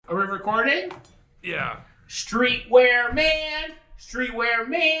recording? Yeah. Streetwear man,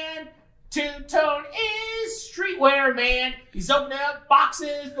 Two-Tone is streetwear man. He's opening up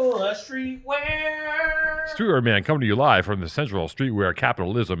boxes full of streetwear. Streetwear man coming to you live from the central streetwear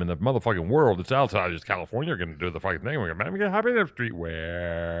capitalism in the motherfucking world. It's Altages, California. We're going to do the fucking thing. We're going to hop into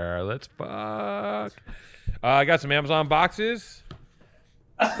streetwear. Let's fuck. I got some Amazon boxes.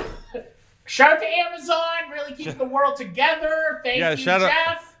 Shout out to Amazon, really keeping the world together. Thank you,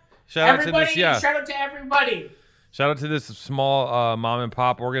 Jeff. Shout out to this, yeah. Shout out to everybody. Shout out to this small mom and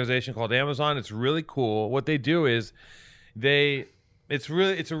pop organization called Amazon. It's really cool. What they do is it's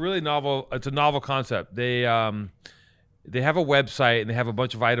a novel concept. They have a website and they have a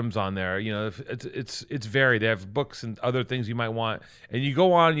bunch of items on there. You know, it's varied. They have books and other things you might want. And you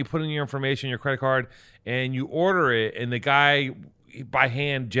go on and you put in your information, your credit card, and you order it, and the guy by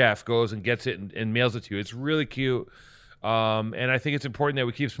hand, Jeff, goes and gets it and mails it to you. It's really cute. And I think it's important that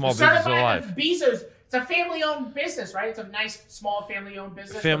we keep small businesses alive. Bezos. It's a family-owned business, right? It's a nice, small family-owned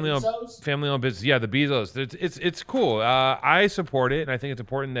business. Family-owned business. Yeah, the Bezos. It's cool. I support it, and I think it's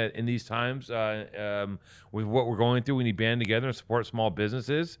important that in these times, with what we're going through, we need to band together and support small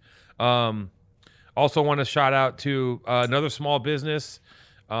businesses. Also, want to shout out to another small business.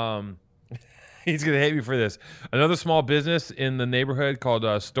 He's gonna hate me for this. Another small business in the neighborhood called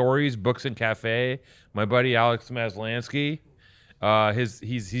Stories Books and Cafe. My buddy Alex Maslansky.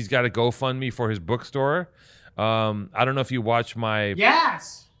 He's got a GoFundMe for his bookstore. I don't know if you watch my.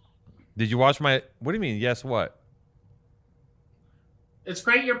 Yes. Did you watch my? What do you mean? Yes. What? It's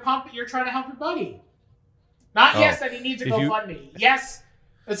great. You're pumping. You're trying to help your buddy. Not yes that he needs a GoFundMe. Yes.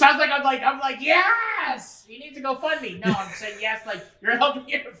 It sounds like I'm like yes. He needs a GoFundMe. No, I'm saying yes. Like you're helping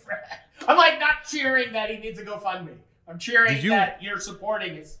your friend. I'm like not cheering that he needs a GoFundMe. I'm cheering that you're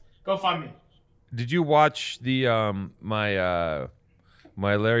supporting his GoFundMe. Did you watch the my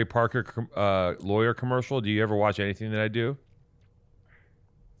Larry Parker lawyer commercial? Do you ever watch anything that I do?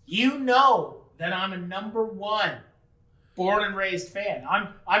 You know that I'm a #1 born and raised fan.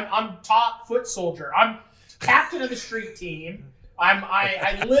 I'm top foot soldier. I'm captain of the street team.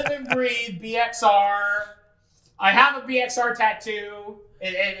 I live and breathe BXR. I have a BXR tattoo.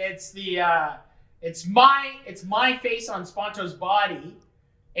 It's my face on Sponto's body.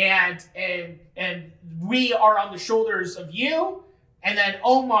 And we are on the shoulders of you, and then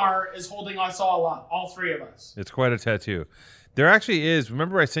Omar is holding us all up, all three of us. It's quite a tattoo. There actually is.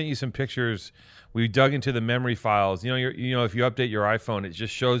 Remember, I sent you some pictures. We dug into the memory files. You know, if you update your iPhone, it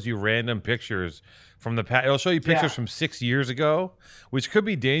just shows you random pictures from the past. It'll show you pictures from 6 years ago, which could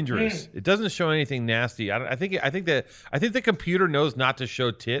be dangerous. It doesn't show anything nasty. I think the computer knows not to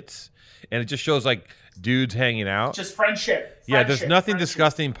show tits, and it just shows like dudes hanging out. Just friendship. Yeah, there's nothing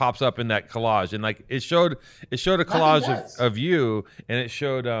disgusting pops up in that collage, and like it showed a collage of you, and it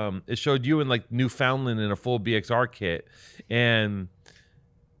showed you in like Newfoundland in a full BXR kit, and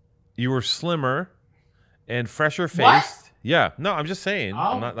you were slimmer and fresher faced. What? Yeah, no, I'm just saying.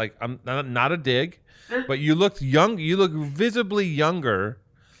 I'm not a dig, but you looked young. You look visibly younger.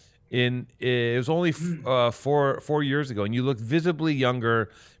 It was only 4 years ago, and you looked visibly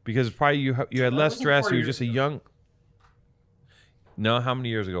younger because probably you had less stress. You were just a young. No, how many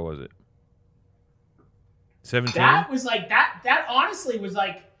years ago was it? 17. That was like that. That honestly was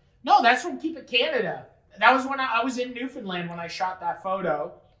like no. That's from Keep It Canada. That was when I was in Newfoundland when I shot that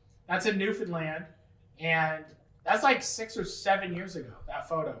photo. That's in Newfoundland, and that's like 6 or 7 years ago. That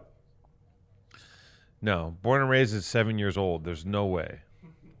photo. No, born and raised is 7 years old. There's no way.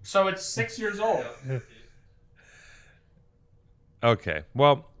 So it's 6 years old. Okay.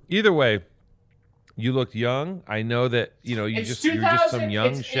 Well, either way, you looked young. I know that you're just some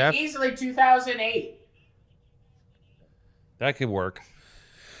young chef. It's easily 2008. That could work.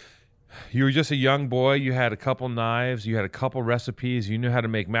 You were just a young boy. You had a couple knives. You had a couple recipes. You knew how to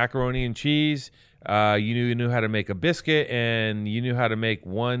make macaroni and cheese. You knew how to make a biscuit, and you knew how to make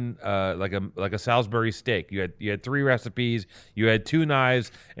one like a Salisbury steak. You had 3 recipes. You had 2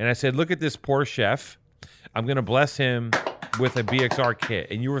 knives, and I said, "Look at this poor chef. I'm gonna bless him with a BXR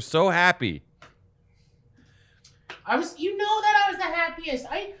kit." And you were so happy. I was the happiest.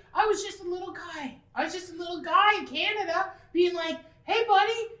 I was just a little guy. I was just a little guy in Canada, being like, "Hey,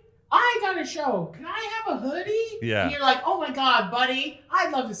 buddy, I got a show. Can I have a hoodie?" Yeah. And you're like, "Oh my God, buddy,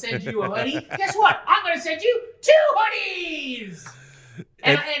 I'd love to send you a hoodie." Guess what? I'm going to send you 2 hoodies.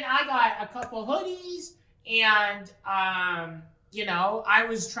 And I got a couple hoodies, and I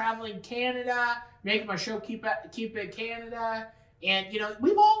was traveling Canada, making my show Keep It Canada, and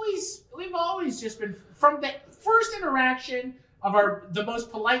we've always just been from the first interaction the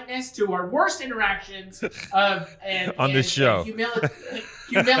most politeness to our worst interactions of on this show.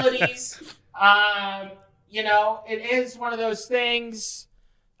 Humilities. It is one of those things.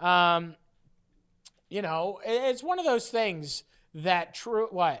 It's one of those things that true.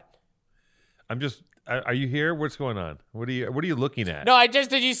 What? Are you here? What's going on? What are you looking at? No,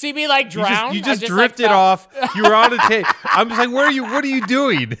 did you see me like drown? You just drifted off. You were on a tape. I'm just like, where are you? What are you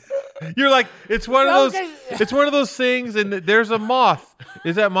doing? You're like, it's one of those. It's one of those things, and there's a moth.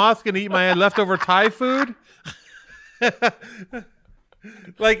 Is that moth gonna eat my leftover Thai food?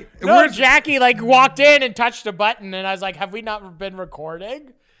 Jackie walked in and touched a button, and I was like, have we not been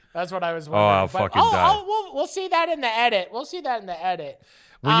recording? That's what I was wondering. I'll fucking die. We'll see that in the edit.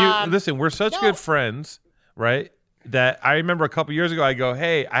 Listen, we're such good friends, right? That I remember a couple years ago, I go,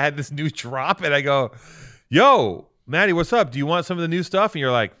 hey, I had this new drop, and I go, yo, Maddie, what's up? Do you want some of the new stuff? And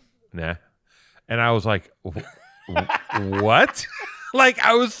you're like, nah. And I was like, what?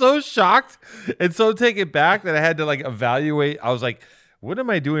 I was so shocked and so taken back that I had to evaluate. I was like, what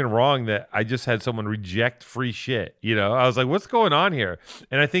am I doing wrong that I just had someone reject free shit? I was like, what's going on here?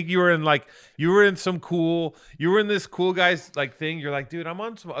 And I think you were in this cool guys thing. You're like, dude, I'm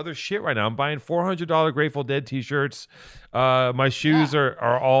on some other shit right now. I'm buying $400 Grateful Dead t-shirts. My shoes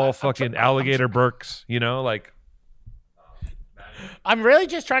are all fucking alligator Birks, I'm really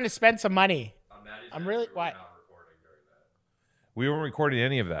just trying to spend some money. I'm really, what? We weren't recording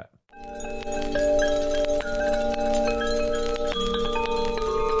any of that.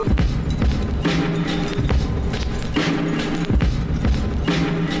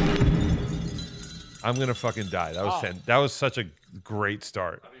 I'm gonna fucking die. That was such a great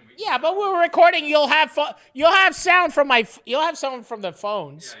start. Yeah, but we're recording. You'll have sound from the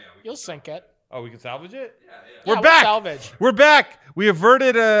phones. You'll sync it. Oh, we can salvage it. Yeah, We're back. Salvage. We're back. We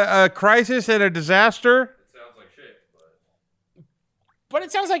averted a crisis and a disaster. It sounds like shit, but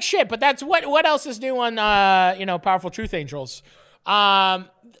it sounds like shit. But that's what else is new on Powerful Truth Angels.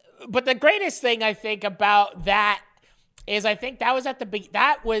 But the greatest thing I think about that is I think that was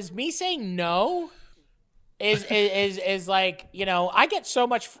that was me saying no. Is I get so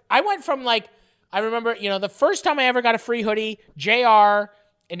much. I went from I remember the first time I ever got a free hoodie, JR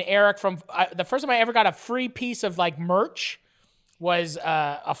and Eric the first time I ever got a free piece of merch was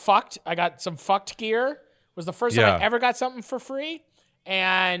I got some fucked gear. Was the first time I ever got something for free,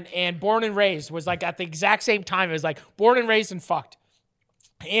 and Born and Raised was at the exact same time. It was Born and Raised and fucked,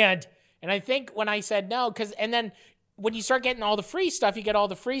 and I think when I said no, and then when you start getting all the free stuff, you get all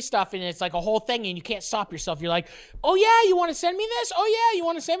the free stuff, and it's a whole thing, and you can't stop yourself. You're like, oh, yeah, you want to send me this? Oh, yeah, you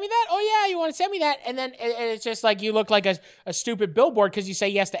want to send me that? Oh, yeah, you want to send me that? And then it's just you look like a stupid billboard because you say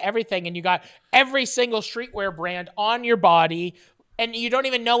yes to everything, and you got every single streetwear brand on your body, and you don't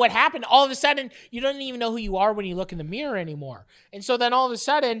even know what happened. All of a sudden, you don't even know who you are when you look in the mirror anymore. And so then all of a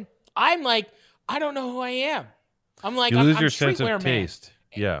sudden, I'm like, I don't know who I am. I'm like, you lose I'm your sense of man. taste.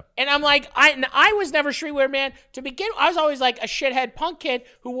 Yeah. And I'm like, I was never streetwear man to begin. I was always a shithead punk kid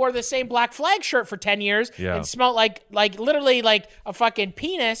who wore the same Black Flag shirt for 10 years and smelled like literally a fucking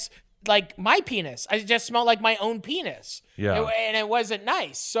penis, my penis. I just smelled like my own penis. Yeah. And it wasn't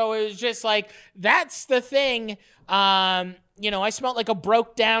nice. So it was just that's the thing. I smelled like a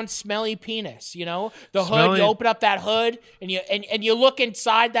broke down, smelly penis. The hood. You open up that hood, and you look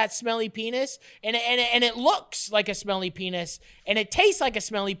inside that smelly penis, and it looks like a smelly penis, and it tastes like a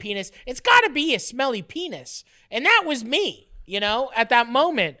smelly penis. It's got to be a smelly penis, and that was me. At that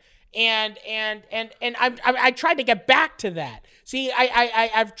moment, and I tried to get back to that. See,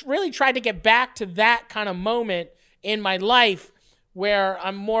 I've really tried to get back to that kind of moment in my life where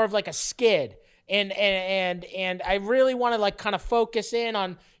I'm more of a skid. And I really want to kind of focus in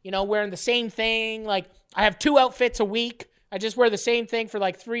on, wearing the same thing. I have 2 outfits a week. I just wear the same thing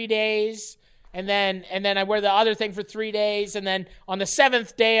for 3 days. And then I wear the other thing for 3 days. And then on the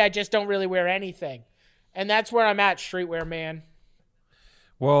 7th day, I just don't really wear anything. And that's where I'm at, streetwear man.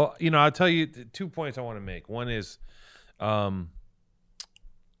 Well, I'll tell you 2 points I want to make. One is,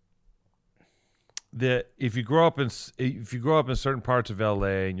 that if you grow up in certain parts of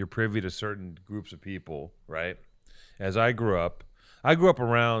LA and you're privy to certain groups of people, right? As I grew up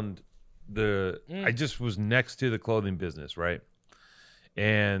around I just was next to the clothing business, right?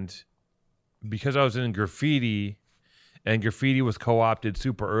 And because I was in graffiti, and graffiti was co-opted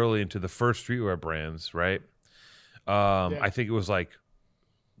super early into the first streetwear brands, right? I think it was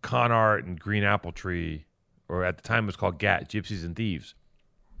Con Art and Green Apple Tree, or at the time it was called GAT, Gypsies and Thieves.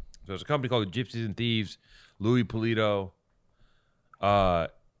 So there's a company called Gypsies and Thieves. Louis Polito.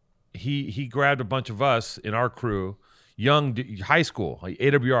 He grabbed a bunch of us in our crew, young high school,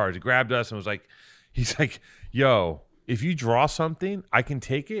 AWRs. He grabbed us and was he's like, yo, if you draw something, I can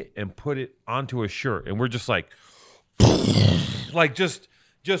take it and put it onto a shirt. And we're just like just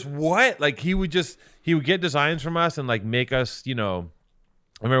what? Like he would get designs from us and like make us, I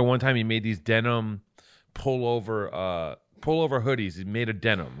remember one time he made these denim pullover hoodies. He made a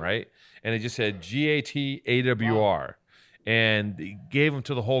denim, right? And it just said GATAWR. Wow. And he gave them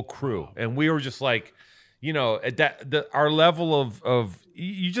to the whole crew. And we were just like, at our level of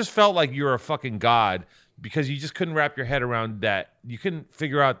you just felt like you were a fucking god because you just couldn't wrap your head around that. You couldn't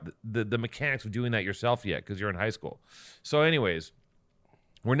figure out the mechanics of doing that yourself yet because you're in high school. So anyways,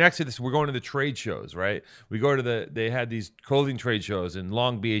 we're next to this. We're going to the trade shows, right? We go to they had these clothing trade shows in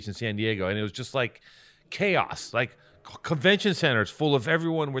Long Beach and San Diego. And it was just like chaos, like convention centers full of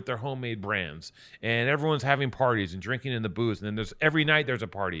everyone with their homemade brands, and everyone's having parties and drinking in the booze. And then every night there's a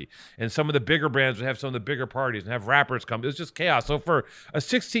party, and some of the bigger brands would have some of the bigger parties and have rappers come. It was just chaos. So for a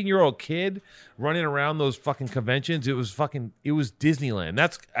 16-year-old kid running around those fucking conventions, it was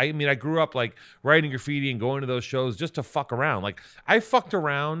Disneyland. I grew up like writing graffiti and going to those shows just to fuck around. Like I fucked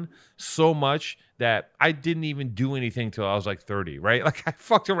around so much that I didn't even do anything till I was like 30, right? Like I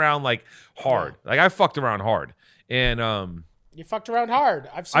fucked around like hard. Like I fucked around hard. And you fucked around hard.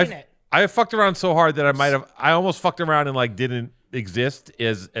 I've seen it. I fucked around so hard that I almost fucked around and like didn't exist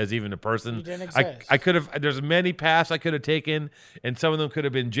as even a person. You didn't exist. I could have. There's many paths I could have taken, and some of them could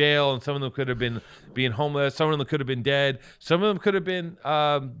have been jail, and some of them could have been being homeless. Some of them could have been dead. Some of them could have been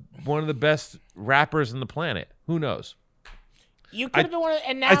one of the best rappers on the planet. Who knows? You could have been one of,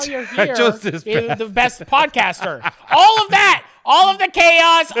 and now you're here, the best podcaster. All of that, all of the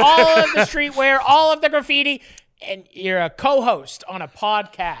chaos, all of the streetwear, all of the graffiti, and you're a co-host on a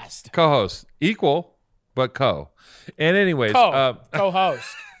podcast. Co-host, equal, but co. And anyways, co-host.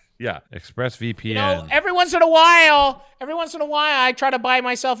 Yeah, ExpressVPN. Every once in a while, I try to buy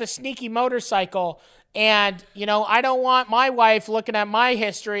myself a sneaky motorcycle. And, I don't want my wife looking at my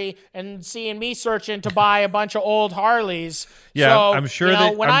history and seeing me searching to buy a bunch of old Harleys. Yeah, so, I'm sure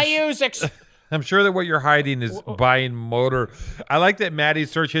I'm sure that what you're hiding is buying motor. I like that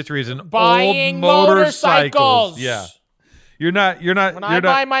Maddie's search history is an buying old motorcycles. Yeah. You're not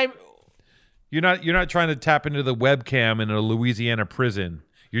trying to tap into the webcam in a Louisiana prison.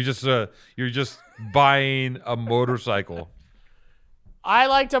 You're just buying a motorcycle. I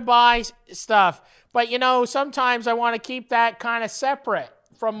like to buy stuff. But, sometimes I want to keep that kind of separate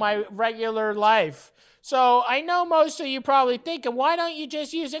from my regular life. So I know most of you probably thinking, why don't you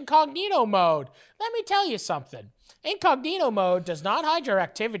just use incognito mode? Let me tell you something. Incognito mode does not hide your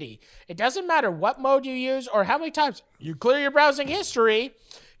activity. It doesn't matter what mode you use or how many times you clear your browsing history.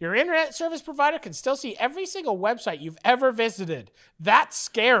 Your internet service provider can still see every single website you've ever visited. That's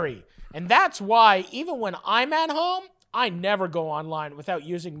scary. And that's why even when I'm at home, I never go online without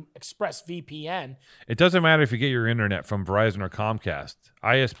using ExpressVPN. It doesn't matter if you get your internet from Verizon or Comcast.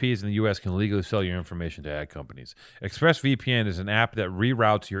 ISPs in the U.S. can legally sell your information to ad companies. ExpressVPN is an app that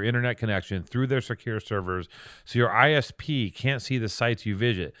reroutes your internet connection through their secure servers so your ISP can't see the sites you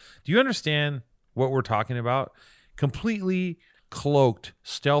visit. Do you understand what we're talking about? Completely cloaked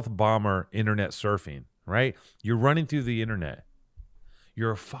stealth bomber internet surfing, right? You're running through the internet.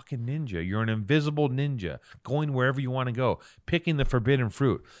 You're a fucking ninja. You're an invisible ninja going wherever you want to go, picking the forbidden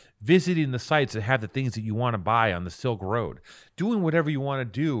fruit, visiting the sites that have the things that you want to buy on the Silk Road, doing whatever you want to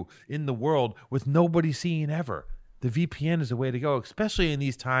do in the world with nobody seeing ever. The VPN is the way to go, especially in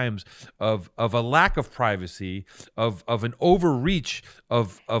these times of a lack of privacy, of an overreach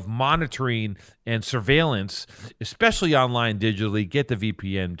of monitoring and surveillance, especially online digitally. Get the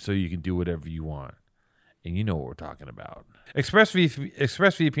VPN so you can do whatever you want. And you know what we're talking about.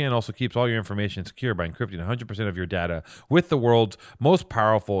 ExpressVPN also keeps all your information secure by encrypting 100% of your data with the world's most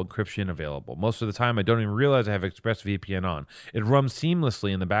powerful encryption available. Most of the time, I don't even realize I have ExpressVPN on. It runs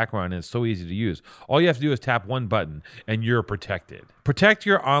seamlessly in the background, and it's so easy to use. All you have to do is tap one button, and you're protected. Protect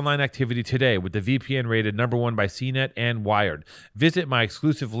your online activity today with the VPN rated #1 by CNET and Wired. Visit my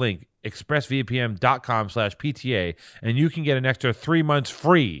exclusive link, expressvpn.com/PTA, and you can get an extra 3 months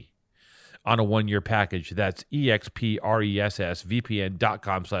free on a 1-year package. That's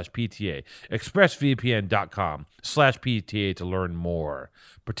expressvpn.com/PTA. expressvpn.com/PTA to learn more.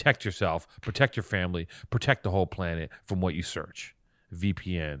 Protect yourself, protect your family, protect the whole planet from what you search.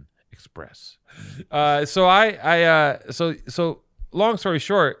 VPN Express. So long story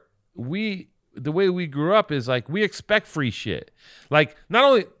short, the way we grew up is like we expect free shit. Like not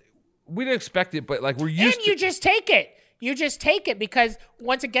only we didn't expect it, but like we're used and you just take it. You just take it because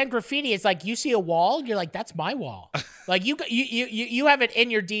once again, graffiti is like you see a wall, you're like, that's my wall. Like you have it in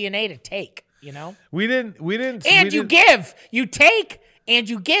your DNA to take, We didn't. You give, you take and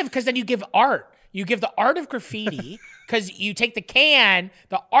you give because then you give art. You give the art of graffiti because you take the can,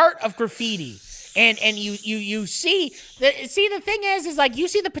 the art of graffiti, and you see the thing is like you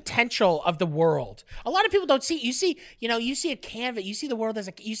see the potential of the world. A lot of people don't see. You see a canvas. You see the world as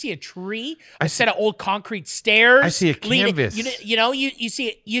you see a tree, a set of old concrete stairs. I see a canvas.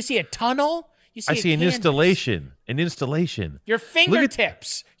 You see a tunnel. I see an installation. An installation. Your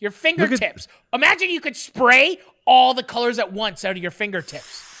fingertips. Imagine you could spray all the colors at once out of your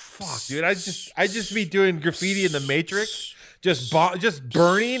fingertips. Fuck, dude. I just be doing graffiti in the Matrix. Just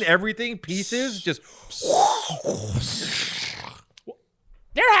burning everything, pieces. Just.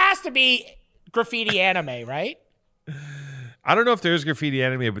 There has to be graffiti anime, right? I don't know if there's graffiti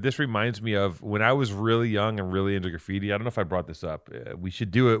anime, but this reminds me of when I was really young and really into graffiti. I don't know if I brought this up. We should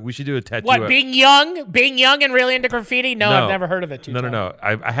do it. We should do a tattoo. What, being young and really into graffiti? No, I've never heard of it. No.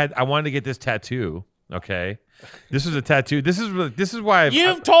 I wanted to get this tattoo. Okay, this is a tattoo. This is why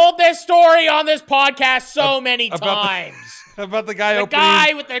you've told this story on this podcast so many times. About the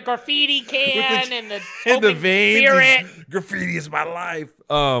guy with the graffiti can and the veins. Graffiti is my life.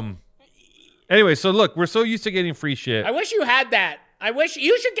 Anyway, so look, we're so used to getting free shit. I wish you had that. I wish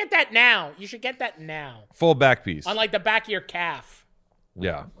you should get that now. You should get that now. Full back piece. On like the back of your calf.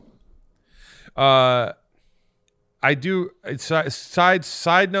 Yeah. I do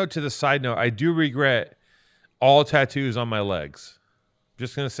side note to the side note, I do regret all tattoos on my legs.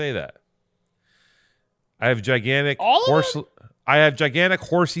 Just gonna say that. I have gigantic I have gigantic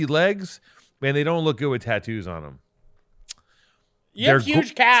horsey legs, and they don't look good with tattoos on them. You have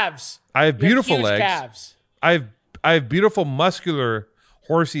huge calves. I have beautiful legs. Calves. I have beautiful muscular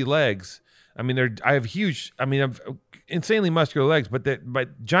horsey legs. I mean, I have insanely muscular legs,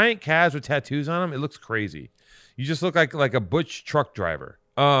 but giant calves with tattoos on them, it looks crazy. You just look like a butch truck driver.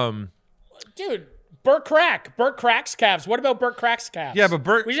 Dude, Burt Crack's calves. What about Burt Crack's calves? Yeah,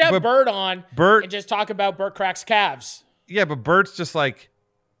 but we should have Burt on and just talk about Burt Crack's calves. Yeah, but Burt's just like,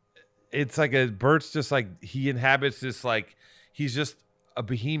 Burt's just like, he inhabits this, like, he's just a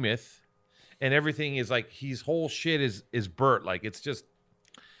behemoth, and everything is like, his whole shit is Burt. Like, it's just,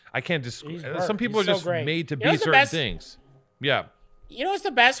 I can't just, some people are just made to be certain things. Yeah. You know what's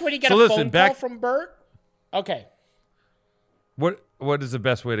the best when you get a phone call from Burt? Okay. What is the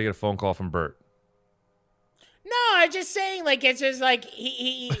best way to get a phone call from Burt? No, I'm just saying, like, it's just like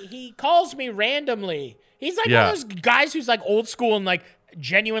he calls me randomly. He's like one of those guys who's like old school and like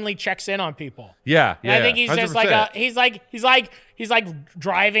genuinely checks in on people. Yeah, and I think he's 100%. Just like he's like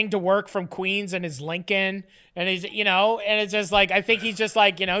driving to work from Queens in his Lincoln, and he's and it's just like I think he's just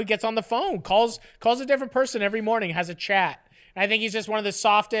like he gets on the phone, calls a different person every morning, has a chat. And I think he's just one of the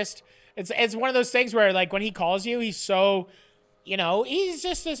softest. It's one of those things where like when he calls you, he's so. He's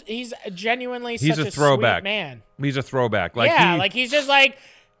just he's genuinely such a throwback sweet man. He's a throwback. Like he's just like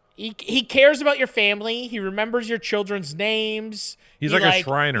he cares about your family. He remembers your children's names. He's like a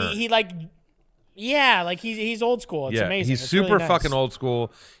Shriner. He's old school. It's amazing. He's super fucking old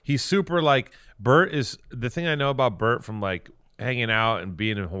school. He's super like Burt is the thing I know about Burt from like hanging out and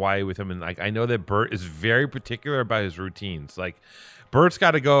being in Hawaii with him, and like I know that Burt is very particular about his routines. Like Burt's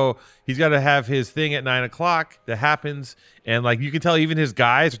got to go. He's got to have his thing at 9:00 that happens, and like you can tell, even his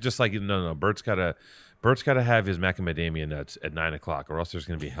guys are just like, no. Burt's got to have his macadamia nuts at 9:00, or else there's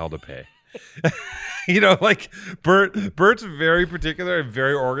going to be hell to pay. Like Burt's very particular and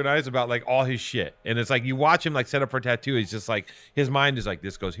very organized about like all his shit, and it's like you watch him like set up for a tattoo. He's just like his mind is like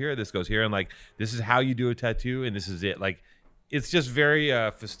this goes here, and like this is how you do a tattoo, and this is it. Like it's just very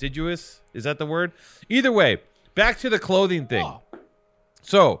fastidious. Is that the word? Either way, back to the clothing thing. Oh.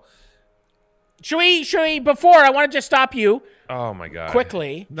 So, should we? Before I want to just stop you. Oh my god!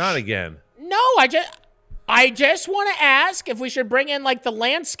 Quickly, not again. No, I just want to ask if we should bring in like the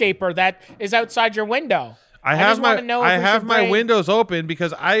landscaper that is outside your window. I have my windows open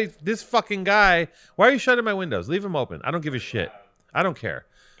because this fucking guy. Why are you shutting my windows? Leave them open. I don't give a shit. I don't care.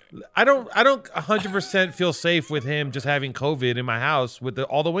 I don't 100% feel safe with him just having COVID in my house with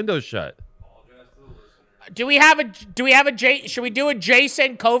all the windows shut. Do we have a should we do a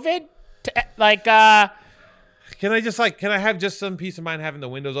Jason COVID? Can I have just some peace of mind having the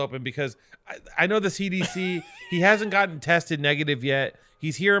windows open? Because I know the CDC, he hasn't gotten tested negative yet.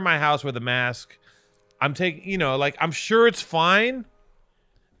 He's here in my house with a mask. I'm taking, I'm sure it's fine,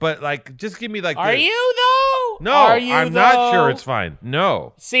 but like, just give me like. Are you though? No, I'm not sure it's fine.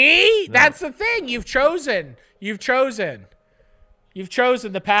 No. See, that's the thing. You've chosen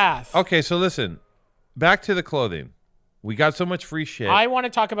the path. Okay, so listen. Back to the clothing. We got so much free shit. I want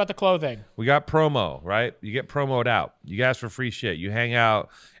to talk about the clothing. We got promo, right? You get promoted out. You ask for free shit. You hang out,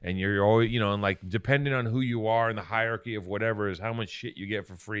 and you're always, and like depending on who you are in the hierarchy of whatever is how much shit you get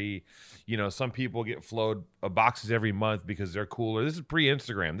for free. Some people get flowed boxes every month because they're cooler. This is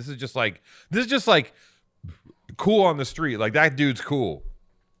pre-Instagram. This is just like cool on the street. Like that dude's cool.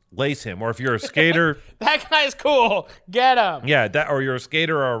 Lace him. Or if you're a skater, that guy's cool. Get him. Yeah, or you're a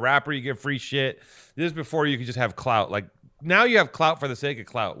skater or a rapper, you get free shit. This is before you could just have clout. Like now you have clout for the sake of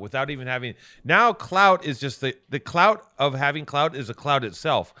clout without even having. Now clout is just the clout of having clout is a clout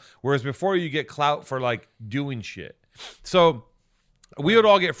itself. Whereas before you get clout for like doing shit. So we would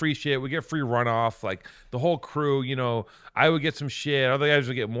all get free shit. We get free runoff. Like the whole crew, I would get some shit. Other guys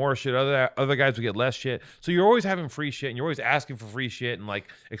would get more shit. Other guys would get less shit. So you're always having free shit, and you're always asking for free shit, and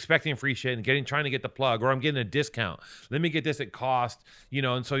like expecting free shit, and trying to get the plug, or I'm getting a discount. Let me get this at cost,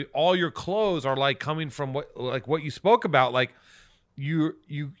 And so all your clothes are like coming from what you spoke about, like. You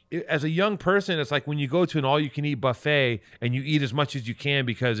as a young person, it's like when you go to an all-you-can-eat buffet and you eat as much as you can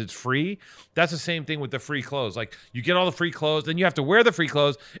because it's free. That's the same thing with the free clothes. Like you get all the free clothes, then you have to wear the free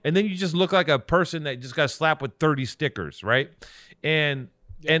clothes, and then you just look like a person that just got slapped with 30 stickers, right? And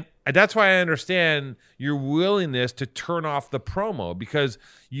that's why I understand your willingness to turn off the promo, because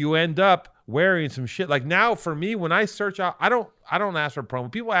you end up wearing some shit. Like now for me, when I search out, I don't ask for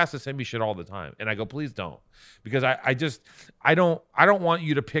promo. People ask to send me shit all the time, and I go, please don't, because I don't want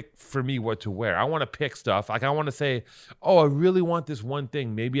you to pick for me what to wear. I want to pick stuff. Like I want to say, oh, I really want this one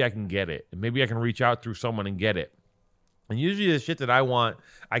thing. Maybe I can get it, and maybe I can reach out through someone and get it. And usually the shit that I want,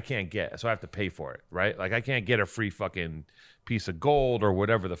 I can't get, so I have to pay for it, right? Like I can't get a free fucking piece of gold or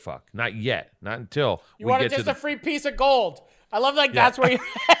whatever the fuck. Not yet. Not until you want just a free piece of gold. I love that's where you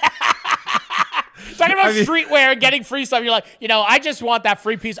talking about streetwear and getting free stuff. You're like, I just want that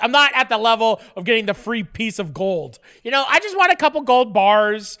free piece. I'm not at the level of getting the free piece of gold. I just want a couple gold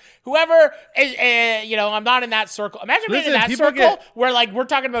bars. Whoever is, I'm not in that circle. Imagine being in that circle where like we're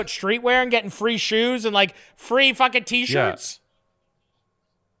talking about streetwear and getting free shoes and like free fucking t-shirts. Yeah.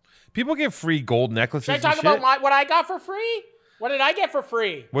 People get free gold necklaces. Should I talk about what I got for free? What did I get for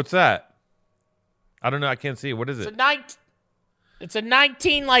free? What's that? I don't know. I can't see. What is it? It's a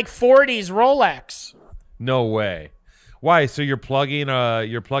 1940s Rolex. No way. Why? So you're plugging a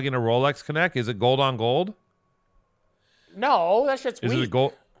Rolex Connect? Is it gold on gold? No, that shit's weak. Is it a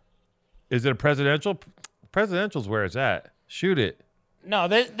gold? Is it a presidential? Presidential's where it's at. Shoot it. No,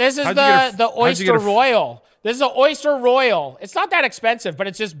 this is the Oyster Royal. This is an Oyster Royal. It's not that expensive, but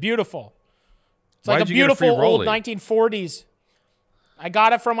it's just beautiful. It's like a beautiful old 1940s. I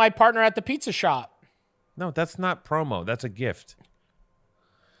got it from my partner at the pizza shop. No, that's not promo. That's a gift.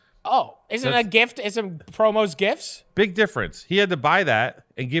 Oh, isn't a gift? Isn't promos gifts? Big difference. He had to buy that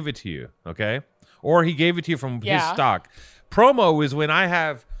and give it to you, okay? Or he gave it to you from his stock. Promo is when I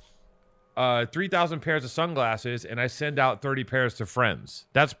have 3,000 pairs of sunglasses and I send out 30 pairs to friends.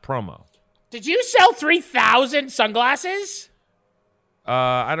 That's promo. Did you sell 3,000 sunglasses?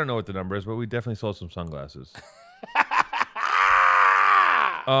 I don't know what the number is, but we definitely sold some sunglasses.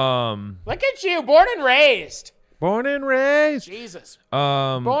 Look at you, born and raised. Born and raised. Jesus.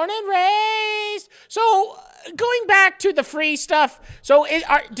 Born and raised. So going back to the free stuff. So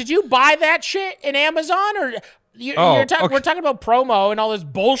did you buy that shit in Amazon or? We're talking about promo and all this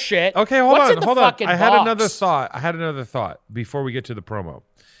bullshit. Okay, hold on. I had another thought before we get to the promo.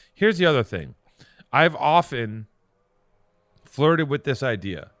 Here's the other thing. I've often flirted with this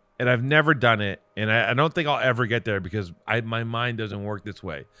idea, and I've never done it, and I don't think I'll ever get there because my mind doesn't work this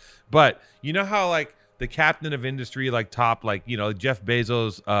way. But you know how like the captain of industry, like top, like Jeff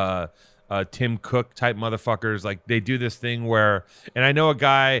Bezos, Tim Cook type motherfuckers, like they do this thing where, and I know a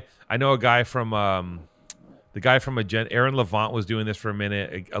guy from Aaron Levant was doing this for a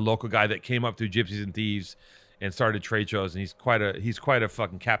minute, a local guy that came up through Gypsies and Thieves and started trade shows, and he's quite a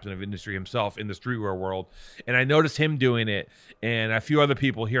fucking captain of industry himself in the streetwear world. And I noticed him doing it, and a few other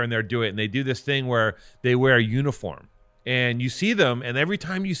people here and there do it, and they do this thing where they wear a uniform. And you see them, and every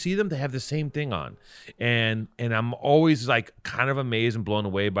time you see them, they have the same thing on. And I'm always like kind of amazed and blown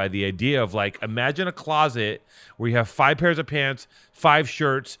away by the idea of like, imagine a closet where you have 5 pairs of pants, 5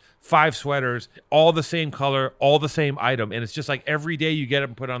 shirts, 5 sweaters, all the same color, all the same item. And it's just like every day you get up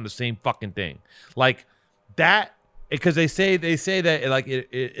and put on the same fucking thing. Like that, because they say that like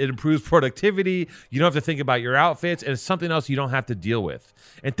it improves productivity. You don't have to think about your outfits, and it's something else you don't have to deal with.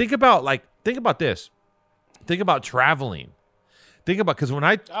 And think about this. Think about traveling. Think about, because when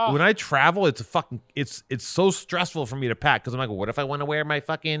I travel, it's so stressful for me to pack, because I'm like, well, what if I want to wear my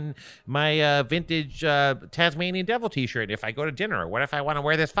vintage Tasmanian Devil t-shirt if I go to dinner? Or what if I want to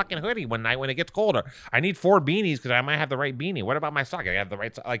wear this fucking hoodie one night when it gets colder? I need 4 beanies because I might have the right beanie. What about my sock? I have the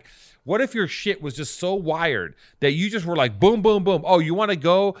right sock. Like, what if your shit was just so wired that you just were like, boom, boom, boom. Oh, you want to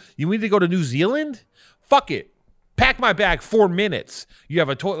go? You need to go to New Zealand? Fuck it. Pack my bag 4 minutes. You have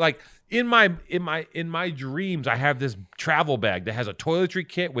a toilet. Like, in my dreams, I have this travel bag that has a toiletry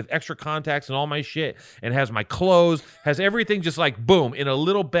kit with extra contacts and all my shit, and has my clothes, has everything just like boom in a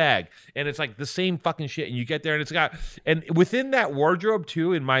little bag, and it's like the same fucking shit. And you get there, and it's got, and within that wardrobe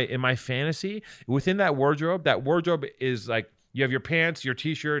too, in my fantasy, within that wardrobe is like, you have your pants, your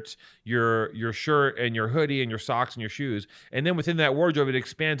t-shirts, your shirt, and your hoodie, and your socks, and your shoes, and then within that wardrobe, it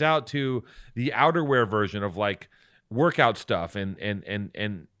expands out to the outerwear version of like workout stuff and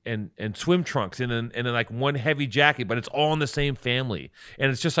swim trunks and then like one heavy jacket, but it's all in the same family,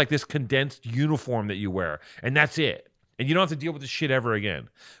 and it's just like this condensed uniform that you wear, and that's it, and you don't have to deal with this shit ever again.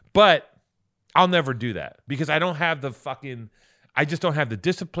 But I'll never do that because I just don't have the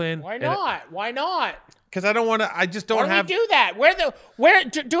discipline. Why not? Because I don't want to. I just don't have. Do that?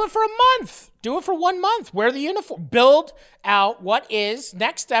 Do it for a month. Do it for 1 month. Wear the uniform. Build out what is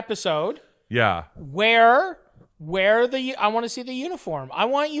next episode. Yeah. I want to see the uniform. I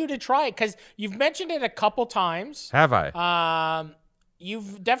want you to try it because you've mentioned it a couple times. Have I?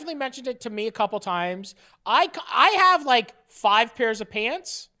 You've definitely mentioned it to me a couple times. I have like 5 pairs of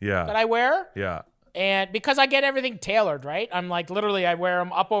pants. Yeah. That I wear. Yeah. And because I get everything tailored, right? I'm like, literally, I wear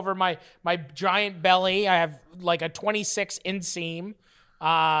them up over my giant belly. I have like a 26 inseam.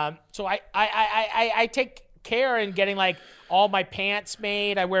 So I take care in getting like all my pants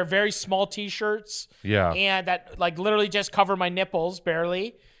made. I wear very small t-shirts. Yeah. And that like literally just cover my nipples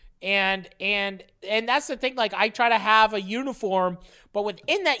barely. And that's the thing. Like, I try to have a uniform, but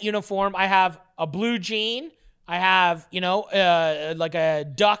within that uniform, I have a blue jean. I have, like a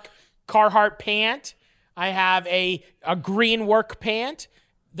duck Carhartt pant. I have a green work pant.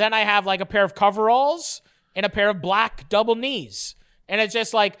 Then I have like a pair of coveralls and a pair of black double knees. And it's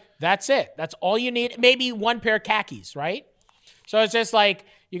just like, that's it. That's all you need. Maybe 1 pair of khakis, right? So it's just like,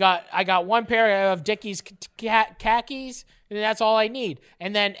 I got 1 pair of Dickies khakis, and that's all I need.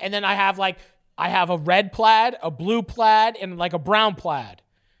 And then I have a red plaid, a blue plaid, and like a brown plaid.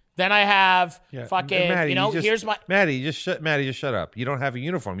 Then I have fucking, Maddie, here's my... Maddie, just shut up. You don't have a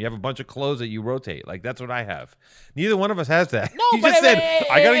uniform. You have a bunch of clothes that you rotate. Like, that's what I have. Neither one of us has that. No, you just said,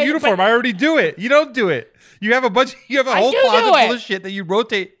 I got a uniform. I already do it. You don't do it. You have a whole closet full of shit that you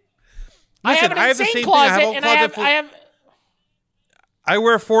rotate. Listen, I have the same closet, thing. I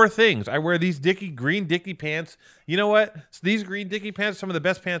wear 4 things. I wear these green Dickie pants. You know what? So these green Dickie pants are some of the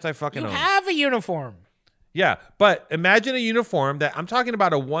best pants I fucking own. You have a uniform. Yeah, but imagine a uniform that I'm talking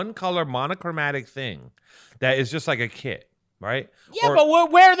about, a 1-color monochromatic thing that is just like a kit, right? Yeah, but we'll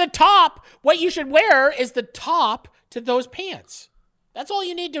wear the top. What you should wear is the top to those pants. That's all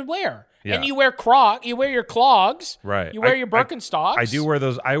you need to wear. Yeah. And you wear your clogs. Right. You wear your Birkenstocks. I do wear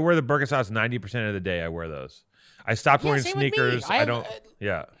those. I wear the Birkenstocks 90% of the day. I wear those. I stopped wearing sneakers. I don't.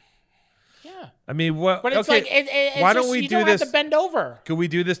 Yeah. Yeah. I mean, what? But it's okay, like, it's why just, don't we you do don't this? have to bend over. Could we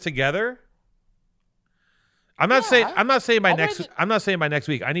do this together? I'm not saying by next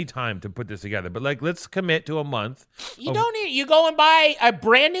week. I need time to put this together. But like, let's commit to a month. You don't need. You go and buy a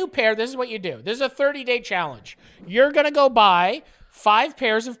brand new pair. This is what you do. This is a 30-day challenge. You're gonna go buy 5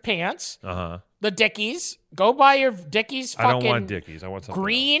 pairs of pants. The Dickies. Go buy your Dickies. I don't want Dickies. I want something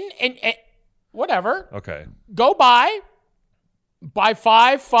green else. and whatever. Okay. Go buy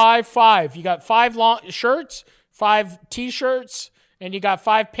 5, 5, 5. You got 5 long shirts, 5 t-shirts, and you got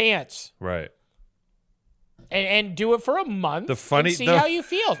 5 pants. Right. And do it for a month and see how you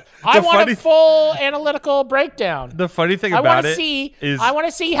feel. I want a full analytical breakdown. The funny thing about it is, I want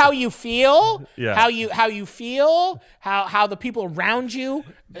to see how you feel. Yeah. How you feel. How the people around you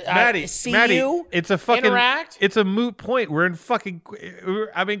see you. It's a fucking interact. It's a moot point.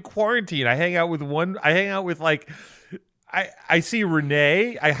 I'm in quarantine. I hang out with like. I see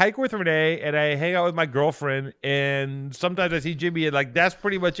Renee. I hike with Renee, and I hang out with my girlfriend. And sometimes I see Jimmy, and like that's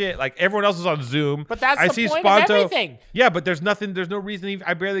pretty much it. Like everyone else is on Zoom. But that's the point of everything. Yeah, but there's nothing. There's no reason.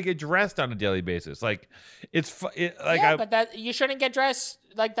 I barely get dressed on a daily basis. Like but that you shouldn't get dressed.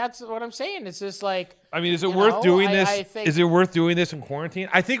 Like that's what I'm saying. It's just like. I mean, is it worth doing this? Is it worth doing this in quarantine?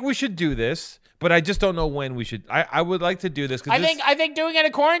 I think we should do this, but I just don't know when we should. I would like to do this. I think doing it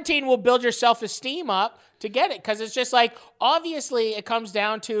in quarantine will build your self-esteem up to get it, because it's just like, obviously it comes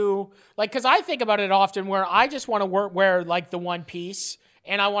down to like, because I think about it often where I just want to wear like the one piece,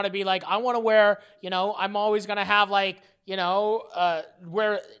 and I want to be like, I want to wear, I'm always going to have like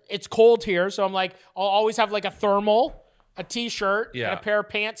where it's cold here. So I'm like, I'll always have like a thermal, a t-shirt, Yeah. and a pair of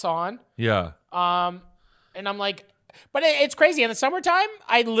pants on. Yeah. And I'm like, but it's crazy. In the summertime,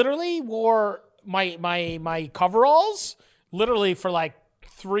 I literally wore my coveralls literally for like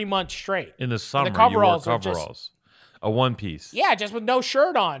 3 months straight. In the summer, coveralls you wore are just- coveralls. A one piece. Yeah, just with no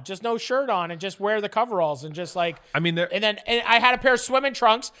shirt on, and just wear the coveralls and just like. I mean, And I had a pair of swimming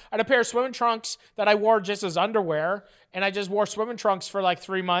trunks. I had a pair of swimming trunks that I wore just as underwear, and I just wore swimming trunks for like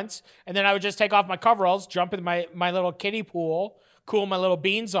 3 months, and then I would just take off my coveralls, jump in my little kiddie pool, cool my little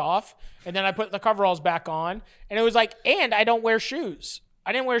beans off, and then I put the coveralls back on, and it was like, and I don't wear shoes.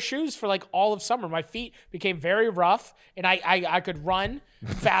 I didn't wear shoes for like all of summer. My feet became very rough, and I could run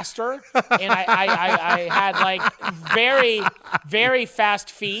faster, and I had like very, very fast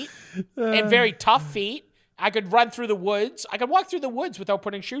feet and very tough feet. I could run through the woods. I could walk through the woods without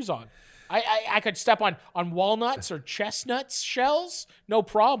putting shoes on. I could step on walnuts or chestnuts shells, no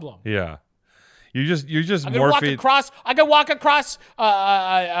problem. Yeah. You're just I could walk morphine. across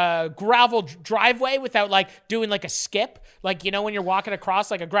a gravel driveway without like doing like a skip. Like, when you're walking across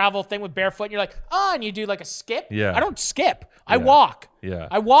like a gravel thing with barefoot and you're like, and you do like a skip. Yeah. I don't skip. I walk. Yeah.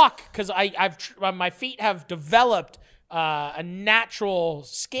 I walk because my feet have developed a natural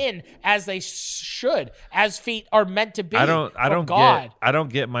skin as they should, as feet are meant to be. I don't God.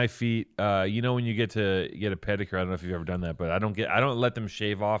 get my feet. When you get to get a pedicure, I don't know if you've ever done that, but I don't let them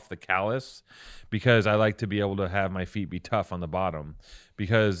shave off the callus because I like to be able to have my feet be tough on the bottom.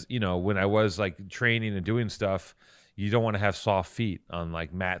 Because when I was like training and doing stuff, you don't want to have soft feet on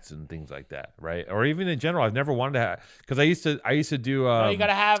like mats and things like that, right? Or even in general, I've never wanted to have, because I used to do. No, you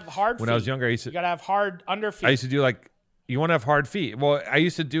gotta have hard feet. When I was younger, you gotta have hard under feet. I used to do like. You want to have hard feet. Well, I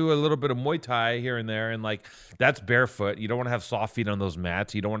used to do a little bit of Muay Thai here and there, and like that's barefoot. You don't want to have soft feet on those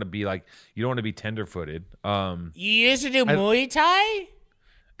mats. You don't want to be tenderfooted. You used to do Muay Thai?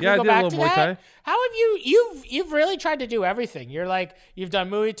 Yeah, I did a little Muay Thai. How have you've really tried to do everything? You've done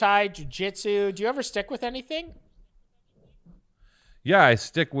Muay Thai, jiu-jitsu. Do you ever stick with anything? Yeah, I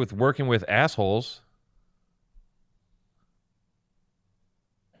stick with working with assholes.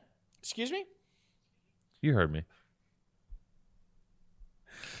 Excuse me? You heard me.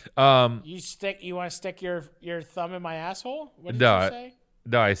 You want to stick your thumb in my asshole? What did you say?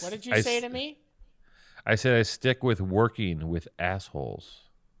 No, what did you say to me? I said I stick with working with assholes.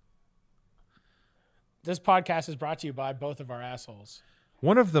 This podcast is brought to you by both of our assholes.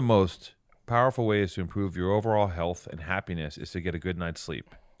 One of the most powerful ways to improve your overall health and happiness is to get a good night's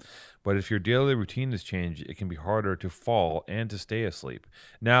sleep. But if your daily routine has changed, it can be harder to fall and to stay asleep.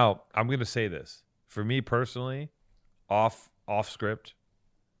 Now, I'm going to say this. For me personally, off script,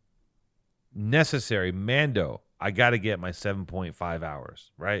 necessary, Mando, I got to get my 7.5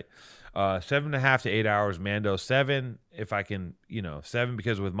 hours, right? 7.5 to 8 hours, Mando. 7, if I can, 7,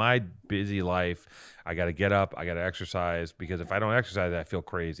 because with my busy life, I got to get up, I got to exercise, because if I don't exercise, I feel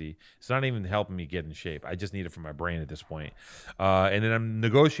crazy. It's not even helping me get in shape. I just need it for my brain at this point. And then I'm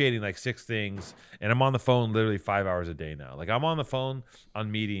negotiating like 6 things, and I'm on the phone literally 5 hours a day now. Like I'm on the phone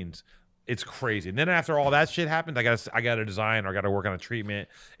on meetings. It's crazy. And then after all that shit happens, I got to design or I got to work on a treatment,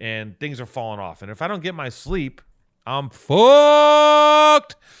 and things are falling off. And if I don't get my sleep, I'm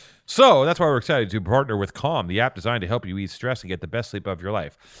fucked. So that's why we're excited to partner with Calm, the app designed to help you ease stress and get the best sleep of your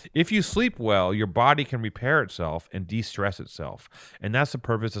life. If you sleep well, your body can repair itself and de-stress itself. And that's the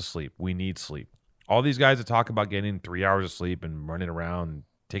purpose of sleep. We need sleep. All these guys that talk about getting 3 hours of sleep and running around and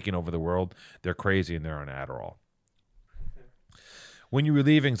taking over the world, they're crazy and they're on Adderall. When you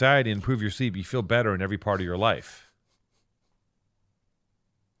relieve anxiety and improve your sleep, you feel better in every part of your life.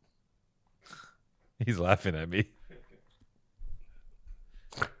 He's laughing at me.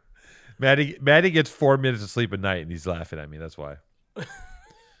 Maddie gets 4 minutes of sleep a night, and he's laughing at me. That's why.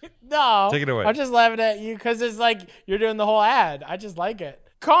 No. Take it away. I'm just laughing at you because it's like you're doing the whole ad. I just like it.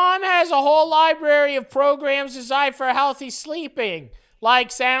 Calm has a whole library of programs designed for healthy sleeping, like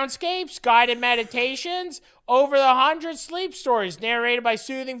soundscapes, guided meditations, over 100 sleep stories narrated by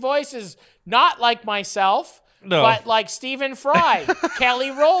soothing voices, not like myself, but like Stephen Fry, Kelly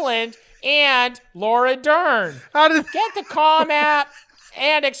Rowland, and Laura Dern. Get the Calm app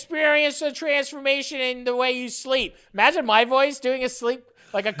and experience the transformation in the way you sleep. Imagine my voice doing a sleep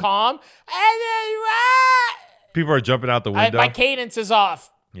like a Calm. People are jumping out the window. My cadence is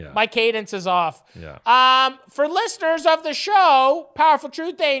off. Yeah. My cadence is off. Yeah. For listeners of the show, Powerful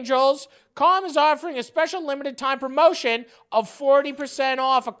Truth Angels, Calm is offering a special limited time promotion of 40%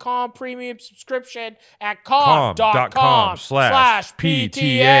 off a Calm premium subscription at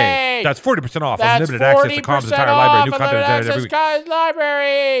calm.com/PTA. That's 40% off That's unlimited access to Calm's entire library. New content is added every week.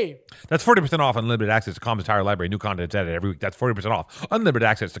 Library. That's 40% off unlimited access to Calm's entire library. New content is added every week. That's 40% off unlimited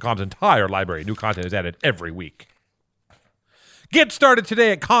access to Calm's entire library. New content is added every week. Get started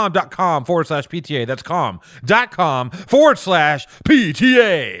today at calm.com/PTA. That's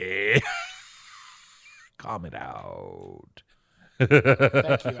calm.com/PTA. Calm it out.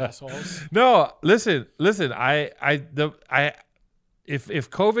 Thank you, assholes. No, listen. If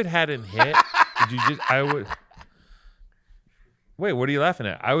COVID hadn't hit, I would. Wait, what are you laughing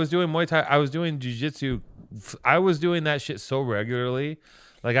at? I was doing Muay Thai. I was doing jiu-jitsu. I was doing that shit so regularly.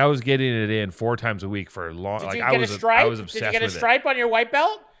 Like, I was getting it in 4 times a week for a long. Did like, you I get was a stripe? I was obsessed with it. Did you get a stripe on your white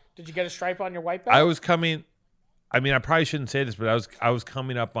belt? Did you get a stripe on your white belt? I was coming. I mean, I probably shouldn't say this, but I was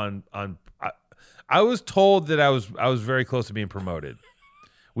coming up on. I was told that I was very close to being promoted.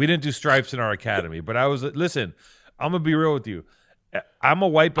 We didn't do stripes in our academy, but I was. Listen, I'm gonna be real with you. I'm a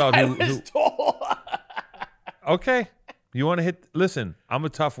white belt. I was told. Okay, you want to hit? Listen, I'm a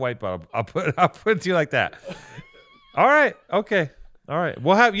tough white belt. I'll put it to you like that. All right. Okay. All right.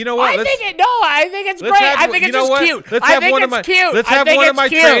 We'll have. You know what? I think it's great. I think it's just cute. Let's have one of my. Let's have one of my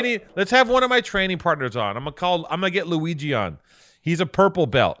training. Let's have one of my training partners on. I'm gonna get Luigi on. He's a purple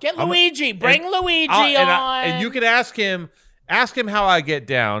belt. Get Luigi. Bring Luigi on. And you can ask him how I get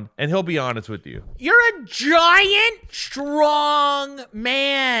down, and he'll be honest with you. You're a giant, strong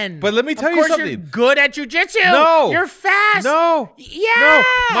man. But let me tell you something. You're good at jiu-jitsu. No. You're fast. No. Yeah.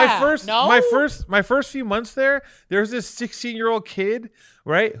 No. My first few months there's this 16-year-old kid,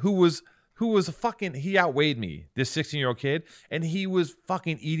 right, who was fucking, he outweighed me, this 16-year-old kid, and he was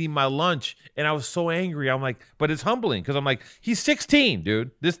fucking eating my lunch, and I was so angry. I'm like, but it's humbling, because I'm like, he's 16,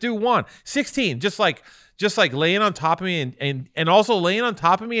 dude. This dude won. 16, just like laying on top of me and also laying on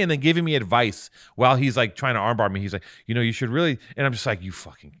top of me and then giving me advice while he's like trying to armbar me. He's like, you should really, and I'm just like, you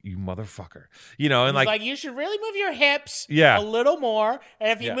motherfucker, and he's like, you should really move your hips a little more.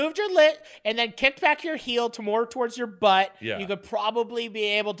 And if you moved your lit and then kicked back your heel to more towards your butt, you could probably be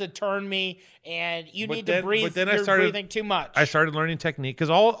able to turn me, and you need to breathe. But then you're breathing too much. I started learning technique,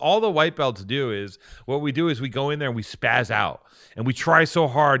 because all the white belts do is, what we do is we go in there and we spaz out. And we try so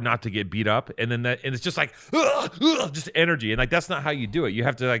hard not to get beat up, and then it's just like just energy, and like that's not how you do it. You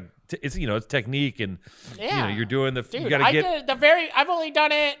have to like it's technique, and you're doing the. Dude, you gotta I've only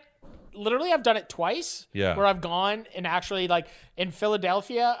done it. Literally, I've done it twice. Yeah. Where I've gone and actually, like, in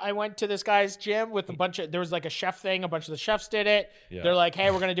Philadelphia, I went to this guy's gym with there was like a chef thing. A bunch of the chefs did it. Yeah. They're like,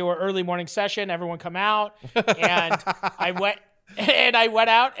 hey, we're going to do an early morning session. Everyone come out. And I went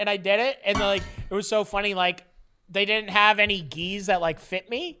out and I did it. And like, it was so funny. Like, they didn't have any gis that like fit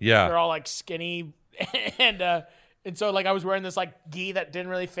me. Yeah. They're all like skinny. And so like I was wearing this like gi that didn't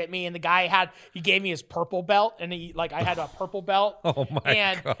really fit me, and the guy he gave me his purple belt, and I had a purple belt. Oh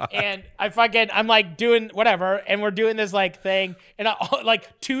my God. And I'm like doing whatever, and we're doing this like thing, and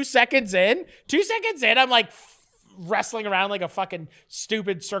like 2 seconds in, I'm like wrestling around like a fucking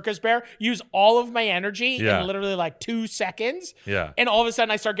stupid circus bear, use all of my energy in literally like 2 seconds. Yeah. And all of a sudden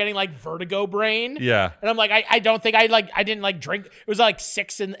I start getting like vertigo brain. Yeah. And I'm like, I don't think I didn't like drink. It was like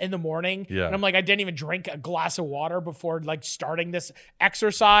 6 in the morning. Yeah. And I'm like, I didn't even drink a glass of water before like starting this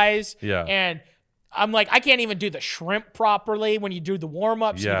exercise. Yeah. And I'm like, I can't even do the shrimp properly when you do the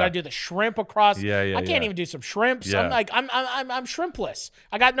warm-ups. Yeah. You got to do the shrimp across. Yeah, I can't even do some shrimps. Yeah. I'm like, I'm shrimpless.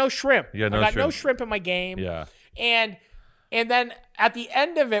 I got no shrimp. Yeah, no I got shrimp. no shrimp in my game. Yeah. And then at the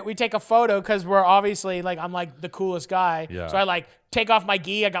end of it, we take a photo because we're obviously like, I'm like the coolest guy. Yeah. So I like take off my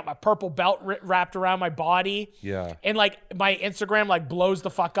gi. I got my purple belt wrapped around my body. Yeah. And like my Instagram like blows the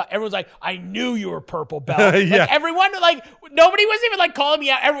fuck up. Everyone's like, I knew you were purple belt. Yeah. Like everyone, like nobody was even like calling me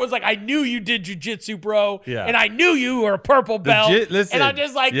out. Everyone's like, I knew you did jujitsu, bro. Yeah. And I knew you were a purple belt. Listen, and I'm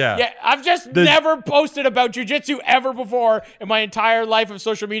just like, I've just never posted about jujitsu ever before in my entire life of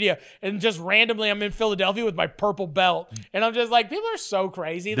social media. And just randomly I'm in Philadelphia with my purple belt. And I'm just like, people are so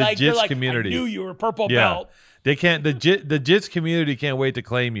crazy. The Like they're jits like, community. I knew you were a purple belt. They can't. The jits community can't wait to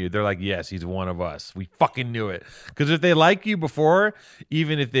claim you. They're like, yes, he's one of us. We fucking knew it. Because if they like you before,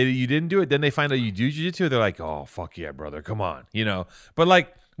 even if you didn't do it, then they find out you do jiu-jitsu. They're like, oh fuck yeah, brother, come on, But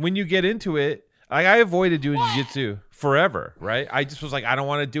like when you get into it, I avoided doing jiu-jitsu forever, right? I just was like, I don't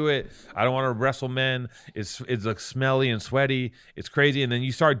want to do it. I don't want to wrestle men. It's like smelly and sweaty. It's crazy. And then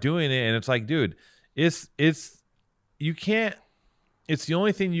you start doing it, and it's like, dude, you can't. It's the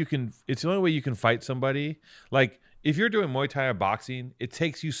only thing you can. It's the only way you can fight somebody. Like if you're doing Muay Thai or boxing, it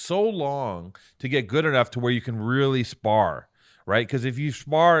takes you so long to get good enough to where you can really spar, right? Because if you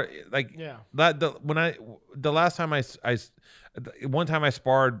spar, like the last time one time I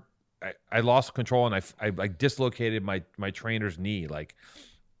sparred, I lost control and I like dislocated my trainer's knee, like,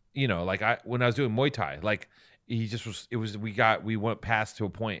 you know, like when I was doing Muay Thai, like he just was. It was we went past to a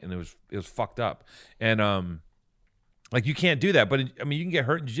point and it was fucked up, and like you can't do that. But I mean, you can get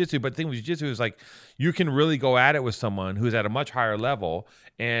hurt in jiu-jitsu. But the thing with jiu-jitsu is like you can really go at it with someone who's at a much higher level,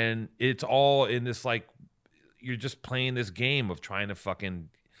 and it's all in this like you're just playing this game of trying to fucking.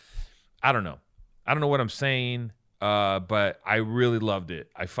 I don't know what I'm saying. But I really loved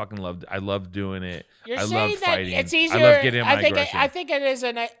it. I fucking loved it. I loved doing it. You're I saying loved that fighting. it's easier. I love getting my aggression. I think it is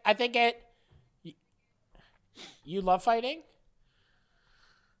I think it. You love fighting.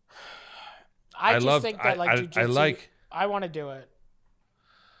 I think that like jiu-jitsu. I want to do it.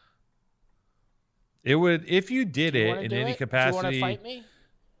 It would if you did it in any capacity. Do you want to fight me?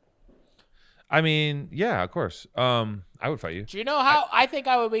 I mean, yeah, of course. I would fight you. Do you know how I think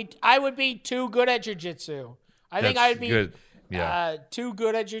I would be? I would be too good at jiu-jitsu. I think I'd be good. too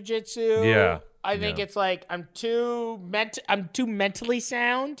good at jiu-jitsu. Yeah. I think it's like I'm too mentally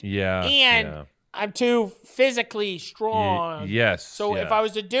sound. Yeah. And I'm too physically strong. Yes. So if I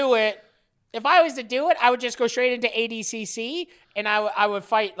was to do it, I would just go straight into ADCC and I would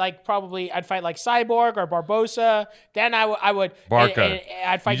fight like I'd fight like Cyborg or Barbosa. Then I would Barca.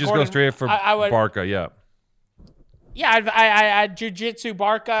 I'd fight. You just Gordon, go straight for Barca. Yeah. Yeah, I'd jiu-jitsu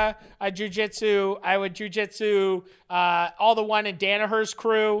Barca. I would jiu-jitsu all the one in Danaher's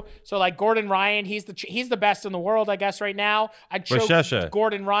crew. So like Gordon Ryan, he's the best in the world, I guess, right now. I'd choke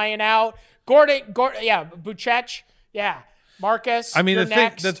Gordon Ryan out. Buchech, yeah. Marcus. I mean,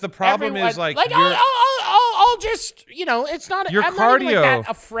 that's the problem. Everyone, is like I'll just, you know, it's not your I'm cardio. Not even like that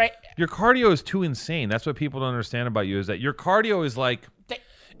afraid. Your cardio is too insane. That's what people don't understand about you is that your cardio is like.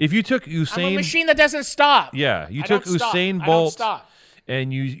 If you took Usain, I'm a machine that doesn't stop. Yeah, you took Usain Bolt,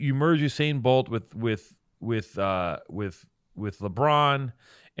 and you merge Usain Bolt with LeBron,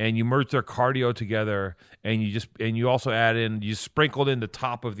 and you merge their cardio together, and you also you sprinkled in the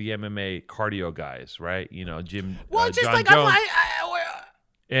top of the MMA cardio guys, right? You know, Jim. Well, it's just John like Jones.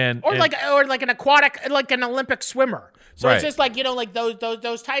 Like an aquatic, like an Olympic swimmer. So right. It's just like, you know, like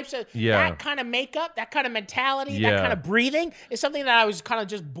those types of that kind of makeup, that kind of mentality, that kind of breathing is something that I was kind of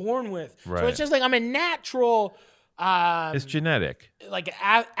just born with. Right. So it's just like I'm a natural. It's genetic. Like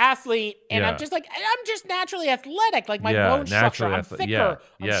athlete, and I'm just naturally athletic. Like my bone structure, I'm thicker.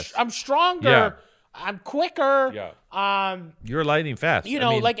 I'm stronger. Yeah. I'm quicker. Yeah. You're lightning fast. You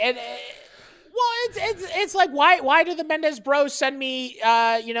know, well, it's like why do the Mendez Bros send me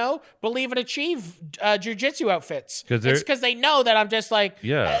Believe and Achieve jiu-jitsu outfits? It's because they know that I'm just like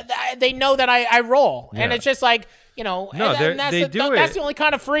they know that I roll, and it's just like, you know, no, and that's the only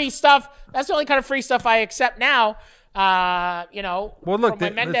kind of free stuff. That's the only kind of free stuff I accept now. You know, well, look,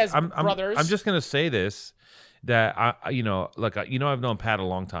 from my Mendez brothers. I'm just gonna say this that I've known Pat a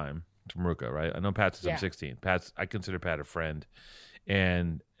long time from Ruka, right? I know Pat since I'm 16. I consider Pat a friend.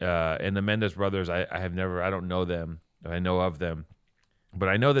 And the Mendez brothers, I don't know them. I know of them, but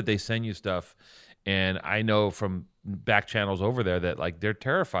I know that they send you stuff, and I know from back channels over there that like they're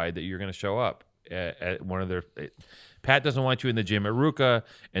terrified that you're going to show up at one of their. Pat doesn't want you in the gym at Ruka,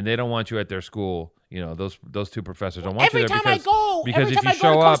 and they don't want you at their school. You know, those two professors don't want you there because every time if you I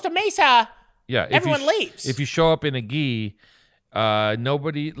show go to up, Costa Mesa, everyone leaves. If you show up in a gi,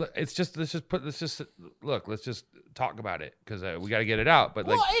 nobody. Let's just talk about it because we got to get it out. But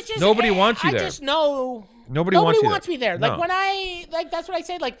nobody wants you there. I just know nobody wants me there. Like that's what I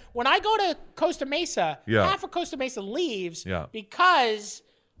say. Like when I go to Costa Mesa, half of Costa Mesa leaves because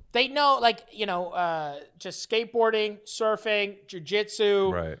they know, like, you know, just skateboarding, surfing,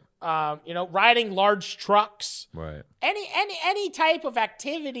 jiu-jitsu, right. Riding large trucks, right. Any type of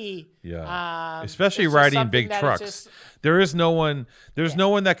activity, especially riding big trucks. There's no one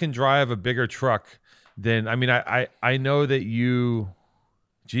that can drive a bigger truck than. I mean, I know that you,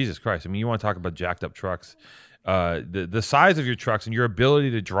 Jesus Christ. I mean, you want to talk about jacked up trucks, the size of your trucks and your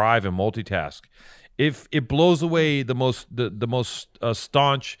ability to drive and multitask. If it blows away the most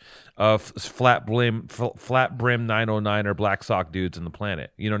staunch flat brim 909er black sock dudes in the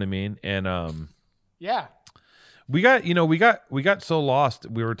planet, you know what I mean? And we got so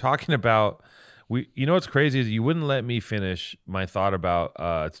lost. We were talking about what's crazy is you wouldn't let me finish my thought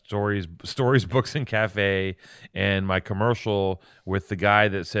about stories, books, and cafe, and my commercial with the guy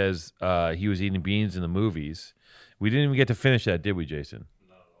that says he was eating beans in the movies. We didn't even get to finish that, did we, Jason?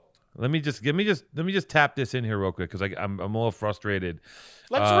 Let me just tap this in here real quick because I'm a little frustrated.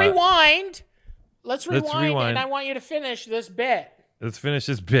 Let's rewind. let's rewind, and I want you to finish this bit. Let's finish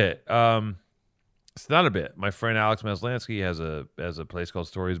this bit. It's not a bit. My friend Alex Maslansky has a place called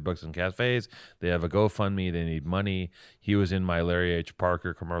Stories, Books, and Cafes. They have a GoFundMe. They need money. He was in my Larry H.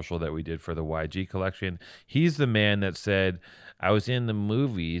 Parker commercial that we did for the YG collection. He's the man that said, I was in the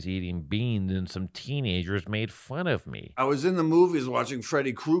movies eating beans and some teenagers made fun of me. I was in the movies watching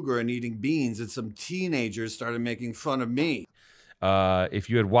Freddy Krueger and eating beans, and some teenagers started making fun of me. If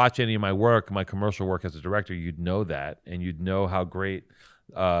you had watched any of my work, my commercial work as a director, you'd know that, and you'd know how great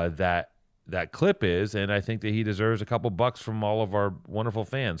that clip is, and I think that he deserves a couple bucks from all of our wonderful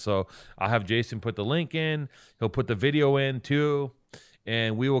fans. So I'll have Jason put the link in. He'll put the video in too,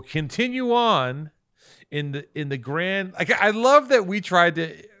 and we will continue on in the grand. Like, I love that we tried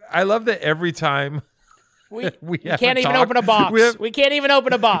to. I love that every time. We can't even open a box. We can't even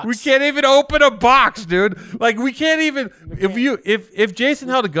open a box. We can't even open a box, dude. Like, we can't even. If Jason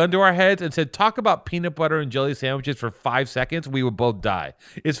held a gun to our heads and said, "Talk about peanut butter and jelly sandwiches for 5 seconds," we would both die.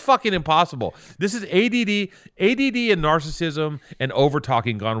 It's fucking impossible. This is ADD and narcissism and over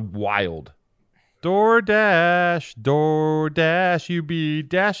talking gone wild. DoorDash, you be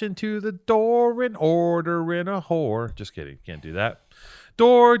dashing to the door and ordering a whore. Just kidding. Can't do that.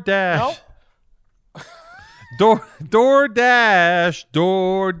 DoorDash. Nope. DoorDash,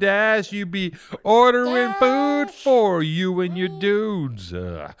 you be ordering food for you and your dudes.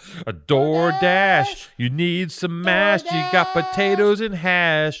 A DoorDash, you need some mash. You got potatoes and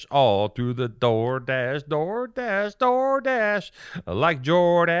hash all through the DoorDash. Like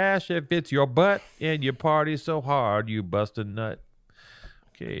Jordash, if it's your butt and you party so hard you bust a nut.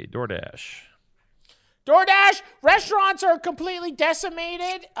 Okay, DoorDash, restaurants are completely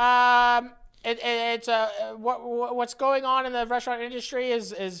decimated. What's going on in the restaurant industry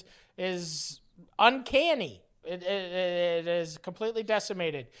is uncanny. It is completely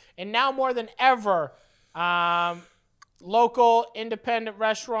decimated, and now more than ever, local independent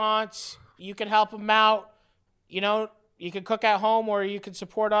restaurants, you can help them out. You know, you can cook at home, or you can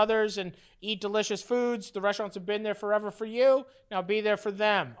support others and eat delicious foods. The restaurants have been there forever for you. Now be there for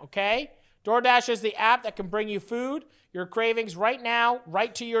them. Okay. DoorDash is the app that can bring you food, your cravings right now,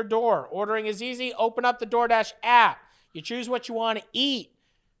 right to your door. Ordering is easy. Open up the DoorDash app. You choose what you want to eat.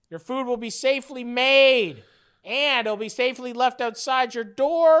 Your food will be safely made, and it'll be safely left outside your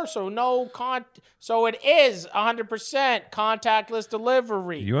door. So it is 100% contactless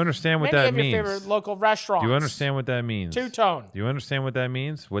delivery. You understand what that means? Many of your favorite local restaurants. Do you understand what that means? Two-tone. Do you understand what that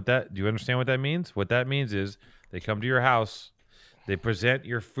means? Do you understand what that means? What that means is they come to your house. They present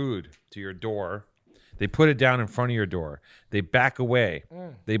your food to your door. They put it down in front of your door. They back away.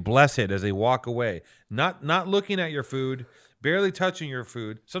 They bless it as they walk away. Not looking at your food, barely touching your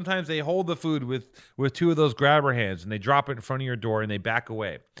food. Sometimes they hold the food with two of those grabber hands, and they drop it in front of your door, and they back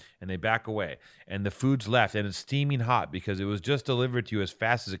away. And the food's left, and it's steaming hot because it was just delivered to you as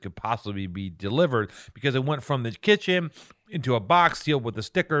fast as it could possibly be delivered, because it went from the kitchen into a box sealed with a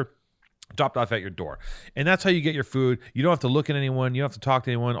sticker, dropped off at your door. And that's how you get your food. You don't have to look at anyone. You don't have to talk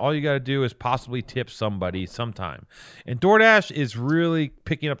to anyone. All you got to do is possibly tip somebody sometime. And DoorDash is really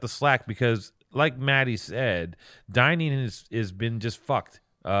picking up the slack because, like Maddie said, dining has been just fucked.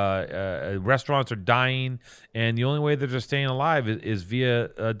 Restaurants are dying, and the only way that they're staying alive is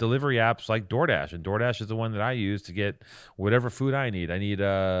via delivery apps like DoorDash. And DoorDash is the one that I use to get whatever food I need. I need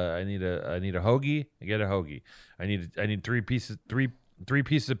a hoagie. I get a hoagie. I need three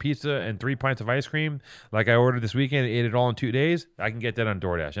pieces of pizza and 3 pints of ice cream, like I ordered this weekend. I ate it all in 2 days. I can get that on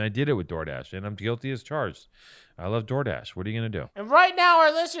DoorDash, and I did it with DoorDash, and I'm guilty as charged. I love DoorDash. What are you going to do? And right now,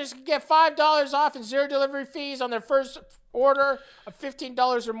 our listeners can get $5 off and 0 delivery fees on their first order of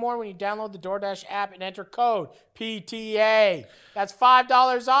 $15 or more when you download the DoorDash app and enter code PTA. That's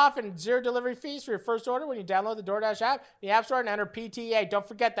 $5 off and 0 delivery fees for your first order when you download the DoorDash app, the App Store, and enter PTA. Don't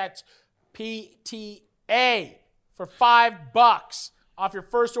forget, that's PTA for $5 off your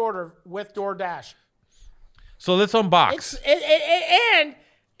first order with DoorDash. So let's unbox.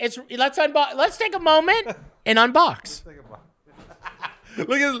 Let's take a moment and unbox.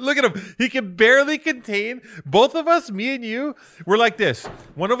 Look at him. He can barely contain both of us. Me and you. We're like this.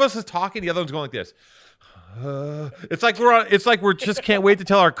 One of us is talking. The other one's going like this. It's like we're just can't wait to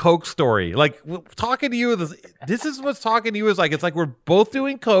tell our Coke story. Like, talking to you, this is what's talking to you is like, it's like we're both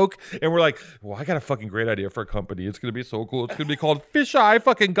doing Coke, and we're like, well, I got a fucking great idea for a company. It's gonna be so cool. It's gonna be called Fisheye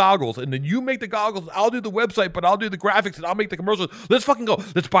fucking Goggles, and then you make the goggles. I'll do the website, but I'll do the graphics, and I'll make the commercials. Let's fucking go.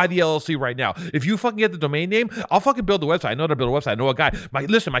 Let's buy the LLC right now. If you fucking get the domain name, I'll fucking build the website. I know how to build a website. I know a guy.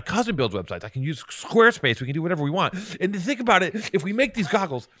 My cousin builds websites. I can use Squarespace. We can do whatever we want. And to think about it, if we make these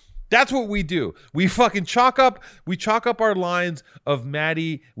goggles, That's what we do. We fucking chalk up our lines of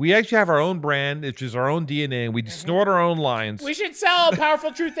Maddie. We actually have our own brand, which is our own DNA, and we snort our own lines. We should sell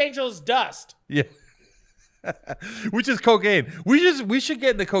Powerful Truth Angels dust. Yeah. Which is cocaine. We should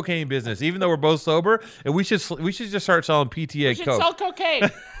get in the cocaine business, even though we're both sober, and we should just start selling PTA We should coke. sell cocaine.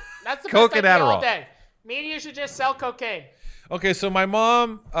 That's the Coke best and idea all Adderall. day. Me and you should just sell cocaine. Okay, so my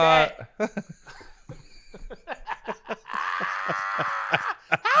mom. Okay.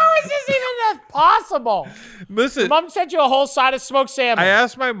 How is this even possible? Listen, Mom sent you a whole side of smoked salmon. I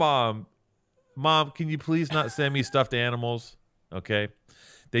asked my mom, can you please not send me stuffed animals? Okay.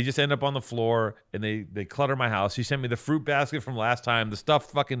 They just end up on the floor and they clutter my house. She sent me the fruit basket from last time, the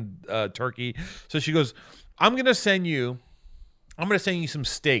stuffed fucking turkey. So she goes, I'm gonna send you some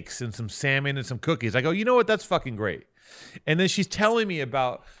steaks and some salmon and some cookies. I go, you know what? That's fucking great. And then she's telling me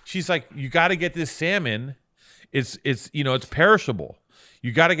she's like, you got to get this salmon. It's perishable.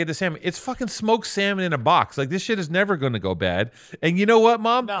 You got to get the salmon. It's fucking smoked salmon in a box. Like, this shit is never going to go bad. And you know what,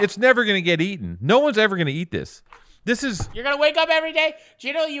 Mom? No. It's never going to get eaten. No one's ever going to eat this. This is... You're going to wake up every day? Do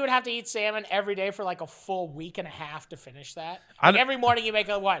you know you would have to eat salmon every day for like a full week and a half to finish that? Like every morning you make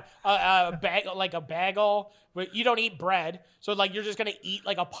a bagel, but you don't eat bread. So like you're just going to eat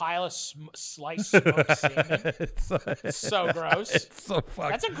like a pile of sliced smoked salmon. It's so gross. It's so fucked.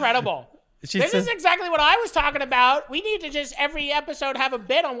 That's incredible. This said- is exactly what I was talking about. We need to just every episode have a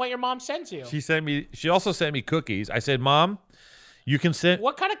bit on what your mom sends you. She also sent me cookies. I said, Mom, you can send...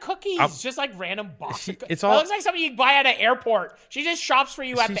 What kind of cookies? Just like random box of cookies. it's It all- looks like something you buy at an airport. She just shops for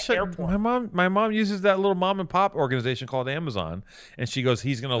you at the airport. My mom uses that little mom and pop organization called Amazon, and she goes,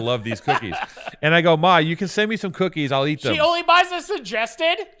 he's gonna love these cookies. And I go, Ma, you can send me some cookies. I'll eat them. She only buys the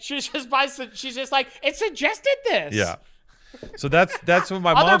suggested. She's just like, it suggested this. Yeah. So that's what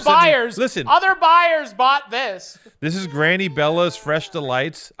my mom Other sent me. buyers. Listen, Other buyers bought this. this is Granny Bella's Fresh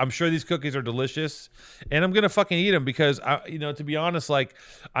Delights. I'm sure these cookies are delicious, and I'm gonna fucking eat them because to be honest, like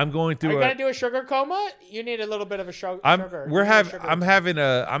I'm going Are through. you gonna do a sugar coma? You need a little bit of a sugar. I'm You need a sugar I'm having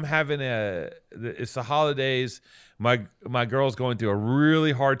a. It's the holidays. My girl's going through a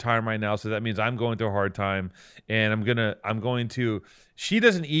really hard time right now, so that means I'm going through a hard time, and I'm going to. She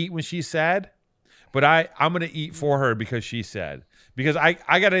doesn't eat when she's sad. But I'm going to eat for her because she's sad. Because I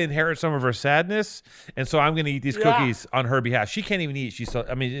got to inherit some of her sadness. And so I'm going to eat these cookies on her behalf. She can't even eat.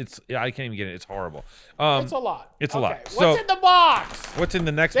 I can't even get it. It's horrible. It's a lot. It's a lot. What's So- in the box? What's in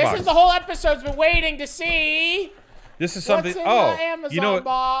the next This box? is the whole episode's been waiting to see. This is something. What's in the Amazon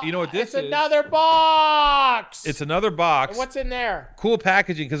box? You know what this it's is? another box. It's another box. And what's in there? Cool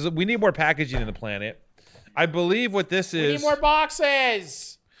packaging because we need more packaging in the planet. I believe what this is. We need more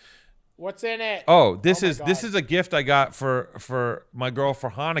boxes. What's in it? Oh, this my is God. a gift I got for my girl for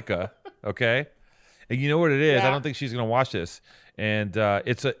Hanukkah. Okay, and you know what it is? I Yeah. don't think she's gonna watch this. And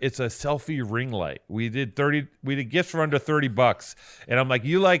it's a selfie ring light. We did gifts for under $30, and I'm like,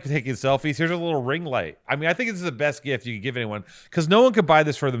 you like taking selfies? Here's a little ring light. I mean, I think this is the best gift you could give anyone because no one could buy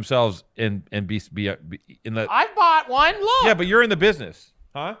this for themselves and be in the. I bought one. Look. Yeah, but you're in the business,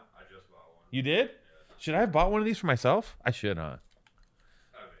 huh? I just bought one. You did? Should I have bought one of these for myself? I should, huh?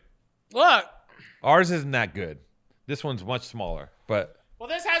 Look. Ours isn't that good. This one's much smaller, but Well,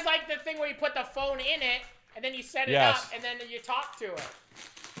 this has like the thing where you put the phone in it, and then you set it Yes. up, and then you talk to it.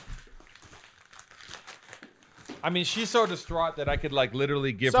 I mean, she's so distraught that I could like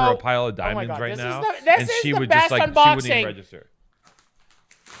literally give So- her a pile of oh my diamonds God, right this is now, this and is she the would best just like she wouldn't unboxing. even register.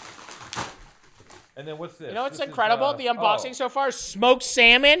 And then what's this? You know what's This is, incredible? The unboxing so far: smoked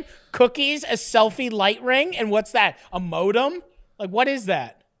salmon, cookies, a selfie light ring, and what's that? A modem? Like, what is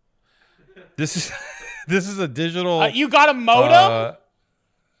that? This is this is a digital. You got a modem?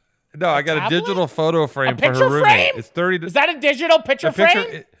 No, I got tablet? a digital photo frame for picture her roommate. frame? It's 30. Is that a digital picture a picture,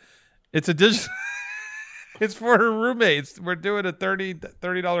 frame? it's a digital. It's for her roommates. We're doing a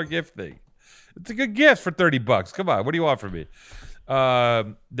 $30 gift thing. It's a good gift for $30. Come on, what do you want from me?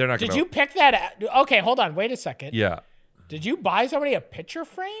 They're not. Did you pick that out? Okay, hold on. Wait a second. Yeah. Did you buy somebody a picture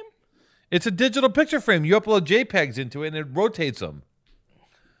frame? It's a digital picture frame. You upload JPEGs into it and it rotates them.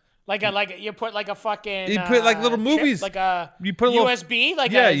 Like you put like a fucking You put, like, little chip, movies. like a You put a little- USB,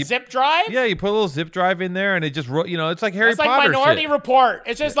 like Yeah, a zip drive. Yeah, you put a little zip drive in there and it just it's like Harry It's like Potter Minority shit. Report.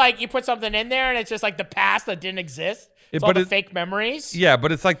 It's just like you put something in there and it's just like the past that didn't exist. It's all but the it- fake memories. Yeah,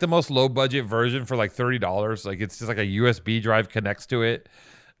 but it's like the most low budget version for like $30. Like it's just like a USB drive connects to it.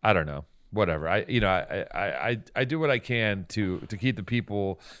 I don't know. Whatever. I do what I can to keep the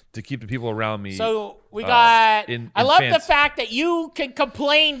people around me. So we got. I love the fancy. fact that you can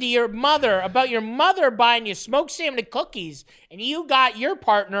complain to your mother about your mother buying you smoked salmon and cookies, and you got your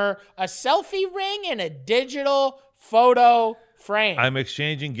partner a selfie ring and a digital photo Frame. I'm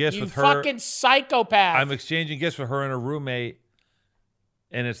exchanging gifts you with her. fucking psychopath. I'm exchanging gifts with her and her roommate,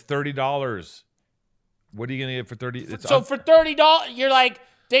 and it's $30. What are you gonna get for 30? So for $30, you're like,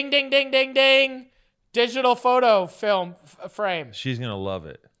 ding, ding, ding, ding, ding, digital photo film frame. She's gonna love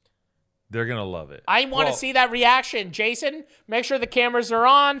it. They're gonna love it. I want to see that reaction, Jason. Make sure the cameras are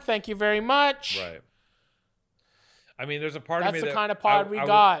on. Thank you very much. Right. I mean, there's a part of me That's the that kind of pod we I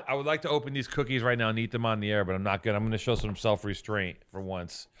got. I would like to open these cookies right now and eat them on the air, but I'm not good. I'm going to show some self-restraint for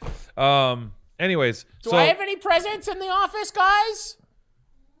once. Anyways, Do I have any presents in the office, guys?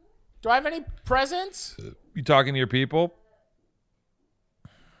 Do I have any presents? You talking to your people?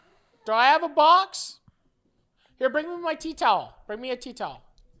 Do I have a box? Here, bring me my tea towel. Bring me a tea towel.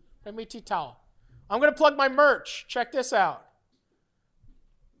 Bring me a tea towel. I'm going to plug my merch. Check this out.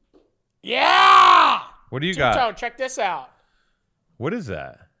 Yeah! What do you Two-tone, got? check this out. What is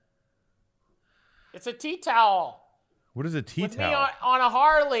that? It's a tea towel. What is a tea With me towel? on a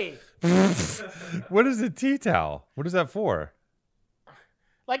Harley. What is a tea towel? What is that for?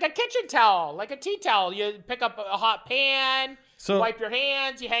 Like a kitchen towel, like a tea towel. You pick up a hot pan, So- you wipe your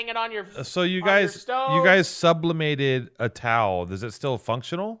hands, you hang it on your So you on your guys stove. sublimated a towel. Is it still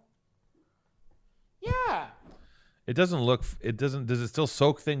functional? Yeah, Does it still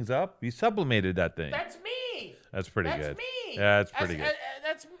soak things up? You sublimated that thing. that's me. That's pretty That's good. me. Yeah, that's pretty good.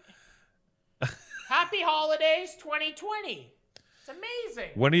 That's Happy Holidays 2020. It's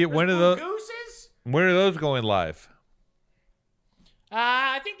amazing. When are There's those gooses? when are those going live?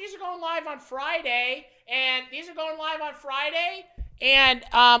 I think these are going live on Friday, and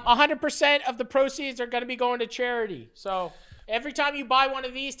 100% of the proceeds are going to be going to charity. So every time you buy one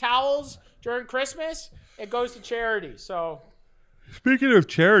of these towels during Christmas, it goes to charity. So Speaking of fill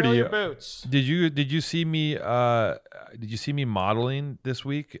charity, your boots. did you see me modeling this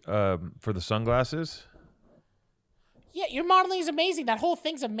week for the sunglasses? Yeah, your modeling is amazing. That whole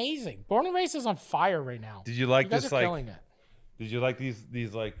thing's amazing. Born and Raised is on fire right now. Did you like You guys this are like killing it. Did you like these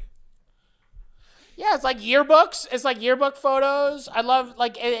like Yeah, it's like yearbooks. It's like yearbook photos. I love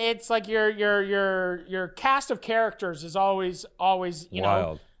it's like your cast of characters is always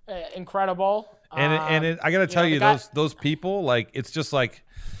Wild. Incredible. And I gotta tell the you, guy- those people, like, it's just like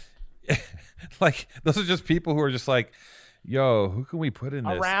like those are just people who are just like, yo, who can we put in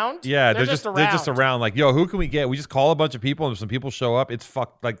this? Around? Yeah, They're they're just just around. Like, yo, who can we get? We just call a bunch of people and some people show up. It's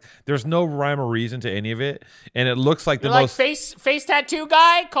fucked. Like, there's no rhyme or reason to any of it. And it looks like You're the like most face tattoo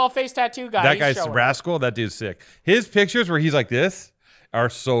guy. Call face tattoo guy. that He's guy's showing up. rascal. That dude's sick. His pictures where he's like this are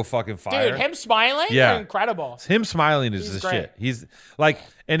so fucking fire. Dude, him smiling, Yeah. incredible. Him smiling is He's the great. shit. He's like,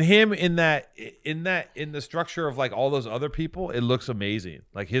 and him in the structure of like all those other people, it looks amazing.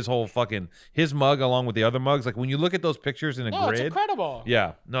 Like his whole his mug along with the other mugs. Like when you look at those pictures in a No, it's grid, incredible.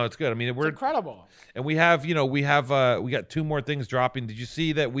 yeah, no, it's good. I mean, It's incredible. and we got 2 more things dropping. Did you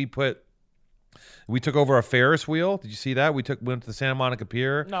see that we took over a Ferris wheel? Did you see that? Went to the Santa Monica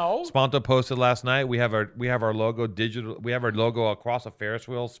Pier. No. Sponto posted last night. We have our logo digital. We have our logo across a Ferris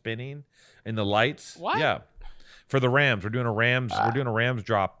wheel spinning in the lights. What? Yeah. For the Rams, we're doing a Rams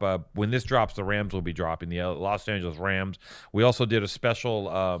drop. When this drops, the Rams will be dropping, the Los Angeles Rams. We also did a special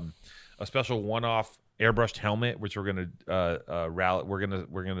one-off airbrushed helmet, which we're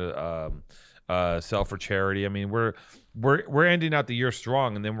gonna sell for charity. I mean, we're ending out the year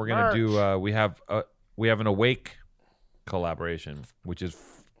strong, and then we're gonna do. We have an Awake collaboration, which is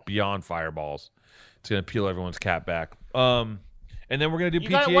beyond fireballs. It's gonna peel everyone's cap back. And then we're gonna do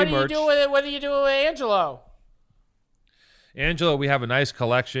PTA What do merch. you do with Angelo? Angelo, we have a nice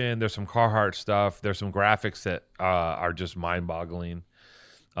collection. There's some Carhartt stuff. There's some graphics that are just mind-boggling.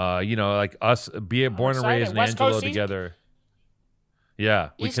 Like us, be it Born and excited. Raised and West Angelo Coast, together. Yeah,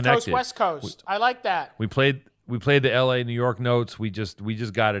 we East connected. Coast, West Coast. I like that. We played the LA New York notes. We just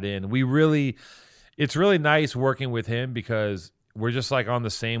got it in. It's really nice working with him because we're just like on the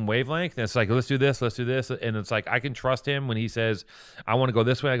same wavelength. And it's like, let's do this. And it's like, I can trust him when he says, I want to go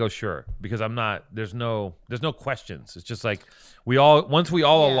this way. I go, sure. Because there's no questions. It's just like once we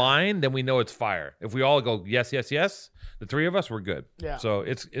all Yeah. align, then we know it's fire. If we all go, yes, yes, yes, the 3 of us, we're good. Yeah. So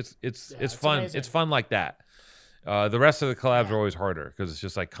it's fun. amazing. It's fun like that. The rest of the collabs are always harder because it's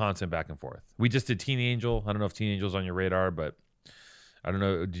just like constant back and forth. We just did Teen Angel. I don't know if Teen Angel's on your radar, but I don't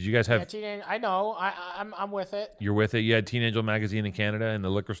know. Did you guys have? I know. I'm with it. You're with it. You had Teen Angel magazine in Canada in the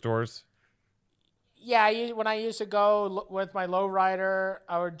liquor stores. Yeah, when I used to go with my lowrider,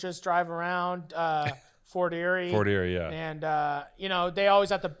 I would just drive around Fort Erie. Fort Erie, yeah. And, you know, they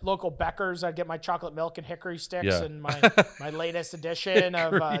always at the local Becker's, I'd get my chocolate milk and hickory sticks Yeah. and my latest edition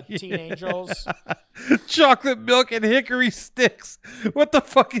of Teen Angels. Chocolate milk and hickory sticks. What the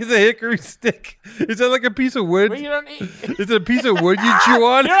fuck is a hickory stick? Is that like a piece of wood? Well, you don't eat. Is it a piece of wood you chew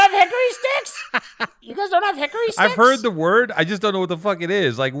on? You don't have hickory sticks? You guys don't have hickory sticks? I've heard the word. I just don't know what the fuck it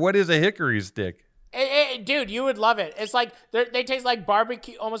is. Like, what is a hickory stick? Dude, you would love it. It's like they taste like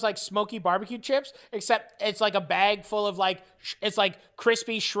barbecue, almost like smoky barbecue chips, except it's like a bag full of it's like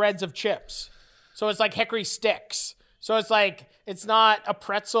crispy shreds of chips. So it's like hickory sticks. So it's like it's not a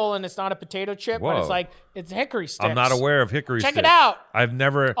pretzel and it's not a potato chip, but Whoa. it's like it's hickory sticks. I'm not aware of hickory sticks. Check it out. I've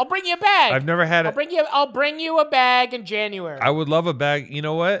never. I'll bring you a bag. I've never had it. I'll bring you a bag in January. I would love a bag. You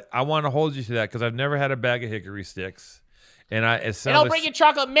know what? I want to hold you to that because I've never had a bag of hickory sticks. And I'll bring you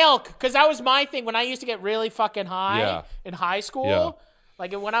chocolate milk because that was my thing when I used to get really fucking high in high school. Yeah.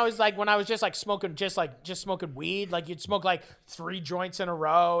 Like when I was just like smoking, just smoking weed. Like you'd smoke like 3 joints in a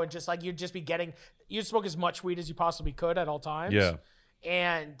row, and just like you'd smoke as much weed as you possibly could at all times. Yeah.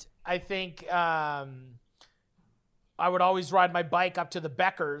 And I think I would always ride my bike up to the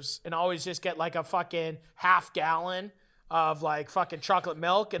Becker's and always just get like a fucking half gallon of like fucking chocolate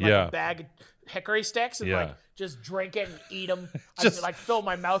milk and like a bag of hickory sticks and like just drink it and eat them. I'd like fill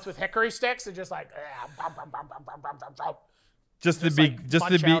my mouth with hickory sticks and just like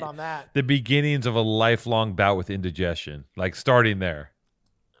the beginnings of a lifelong bout with indigestion, like starting there.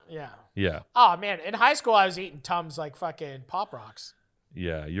 Yeah. Oh man, in high school I was eating Tums like fucking Pop Rocks.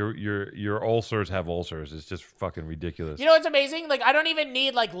 Yeah, your ulcers have ulcers. It's just fucking ridiculous. You know what's amazing? Like I don't even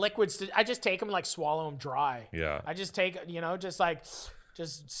need like liquids. I just take them and like swallow them dry. Yeah. I just take,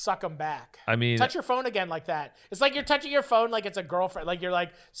 just suck them back. I mean, touch your phone again like that. It's like you're touching your phone like it's a girlfriend. Like you're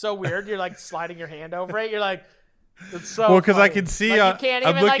like so weird. You're like sliding your hand over it. You're like, it's so well, because I funny. can see. Like, you can't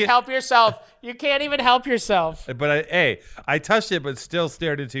even like help yourself. You can't even help yourself. But I touched it, but still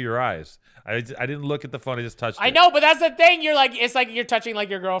stared into your eyes. I didn't look at the phone. I just touched it. I know, but that's the thing. You're like, it's like you're touching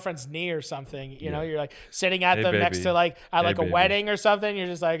like your girlfriend's knee or something. You know, you're like sitting at them next to like at like a wedding or something. You're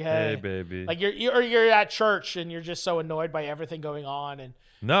just like, hey, baby. Like you're at church and you're just so annoyed by everything going on. And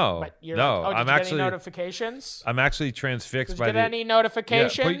no. Like, did you get any notifications? I'm actually transfixed by Did you get any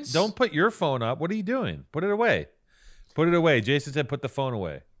notifications? Don't put your phone up. What are you doing? Put it away. Put it away. Jason said, put the phone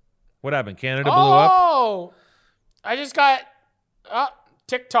away. What happened? Canada blew up? Oh, I just got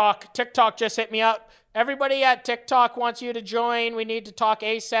TikTok. TikTok just hit me up. Everybody at TikTok wants you to join. We need to talk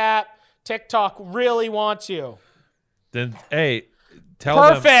ASAP. TikTok really wants you. Then, hey, tell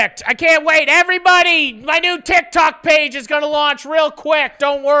them. Perfect. I can't wait. Everybody, my new TikTok page is going to launch real quick.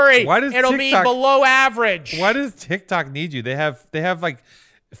 Don't worry. It'll be below average. Why does TikTok need you? They have like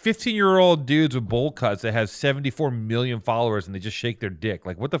 15-year-old dudes with bowl cuts that have 74 million followers and they just shake their dick.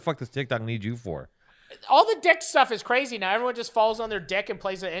 Like, what the fuck does TikTok need you for? All the dick stuff is crazy now. Everyone just falls on their dick and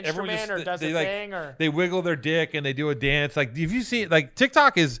plays an instrument or does a thing, or they wiggle their dick and they do a dance. Like, if you see, like,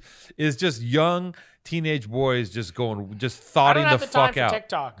 TikTok is just young teenage boys just thoughting the fuck out.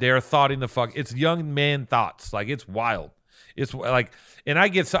 TikTok. They are thoughting the fuck. It's young man thoughts. Like, it's wild. It's like, and I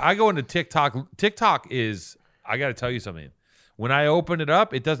go into TikTok. TikTok is, I got to tell you something. When I open it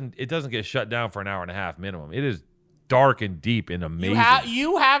up, it doesn't get shut down for an hour and a half minimum. It is dark and deep and amazing.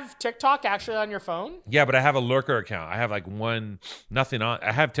 You have TikTok actually on your phone? Yeah, but I have a lurker account. I have like nothing on.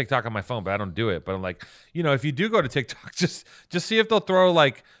 I have TikTok on my phone, but I don't do it. But I'm like, if you do go to TikTok, just see if they'll throw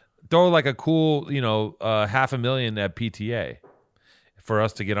like a cool, $500,000 at PTA for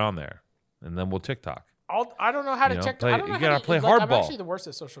us to get on there, and then we'll TikTok. I don't know how to TikTok. I don't know you gotta play hardball. I'm hardball. actually the worst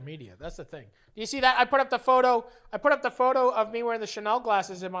at social media. That's the thing. Do you see that? I put up the photo of me wearing the Chanel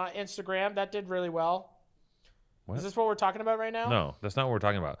glasses in my Instagram. That did really well. What? Is this what we're talking about right now? No, that's not what we're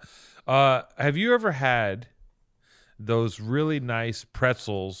talking about. Have you ever had those really nice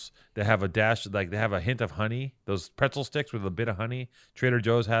pretzels that have a dash, like they have a hint of honey? Those pretzel sticks with a bit of honey. Trader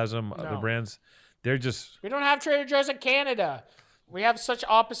Joe's has them. No. Other brands, they're just. We don't have Trader Joe's in Canada. We have such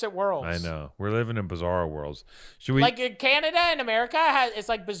opposite worlds. I know. We're living in bizarro worlds. Should we? Like in Canada and America, it's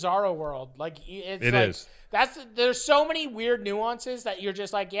like bizarro world. Like it is. There's so many weird nuances that you're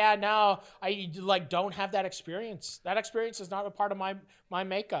just like, yeah, no, I like don't have that experience. That experience is not a part of my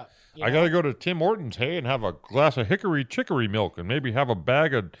makeup. I gotta go to Tim Hortons, and have a glass of hickory chicory milk, and maybe have a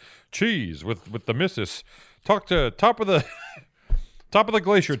bag of cheese with the missus. Talk to top of the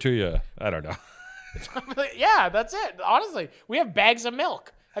glacier to you. I don't know. Yeah, that's it. Honestly, we have bags of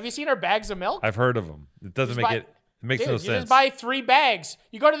milk. Have you seen our bags of milk? I've heard of them. It doesn't It makes no sense. You just buy 3 bags.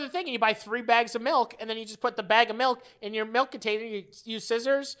 You go to the thing and you buy 3 bags of milk, and then you just put the bag of milk in your milk container. You use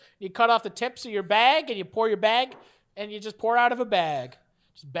scissors. You cut off the tips of your bag, and you pour your bag, and you just pour out of a bag.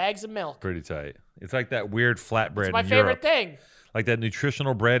 Just bags of milk. Pretty tight. It's like that weird flat bread It's my in favorite Europe. thing. Like that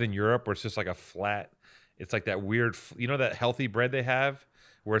nutritional bread in Europe where it's just like a flat. It's like that weird, you know, that healthy bread they have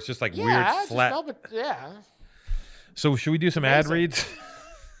where it's just like weird Yeah, flat. just milk it, yeah. So should we do some Amazing. ad reads?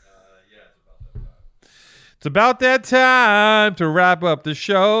 It's about that time to wrap up the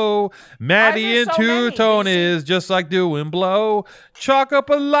show. Maddie there and so many, Two-Tone Mason? is just like doing blow. Chalk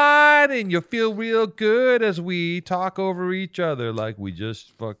up a line and you'll feel real good as we talk over each other like we just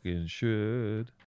fucking should.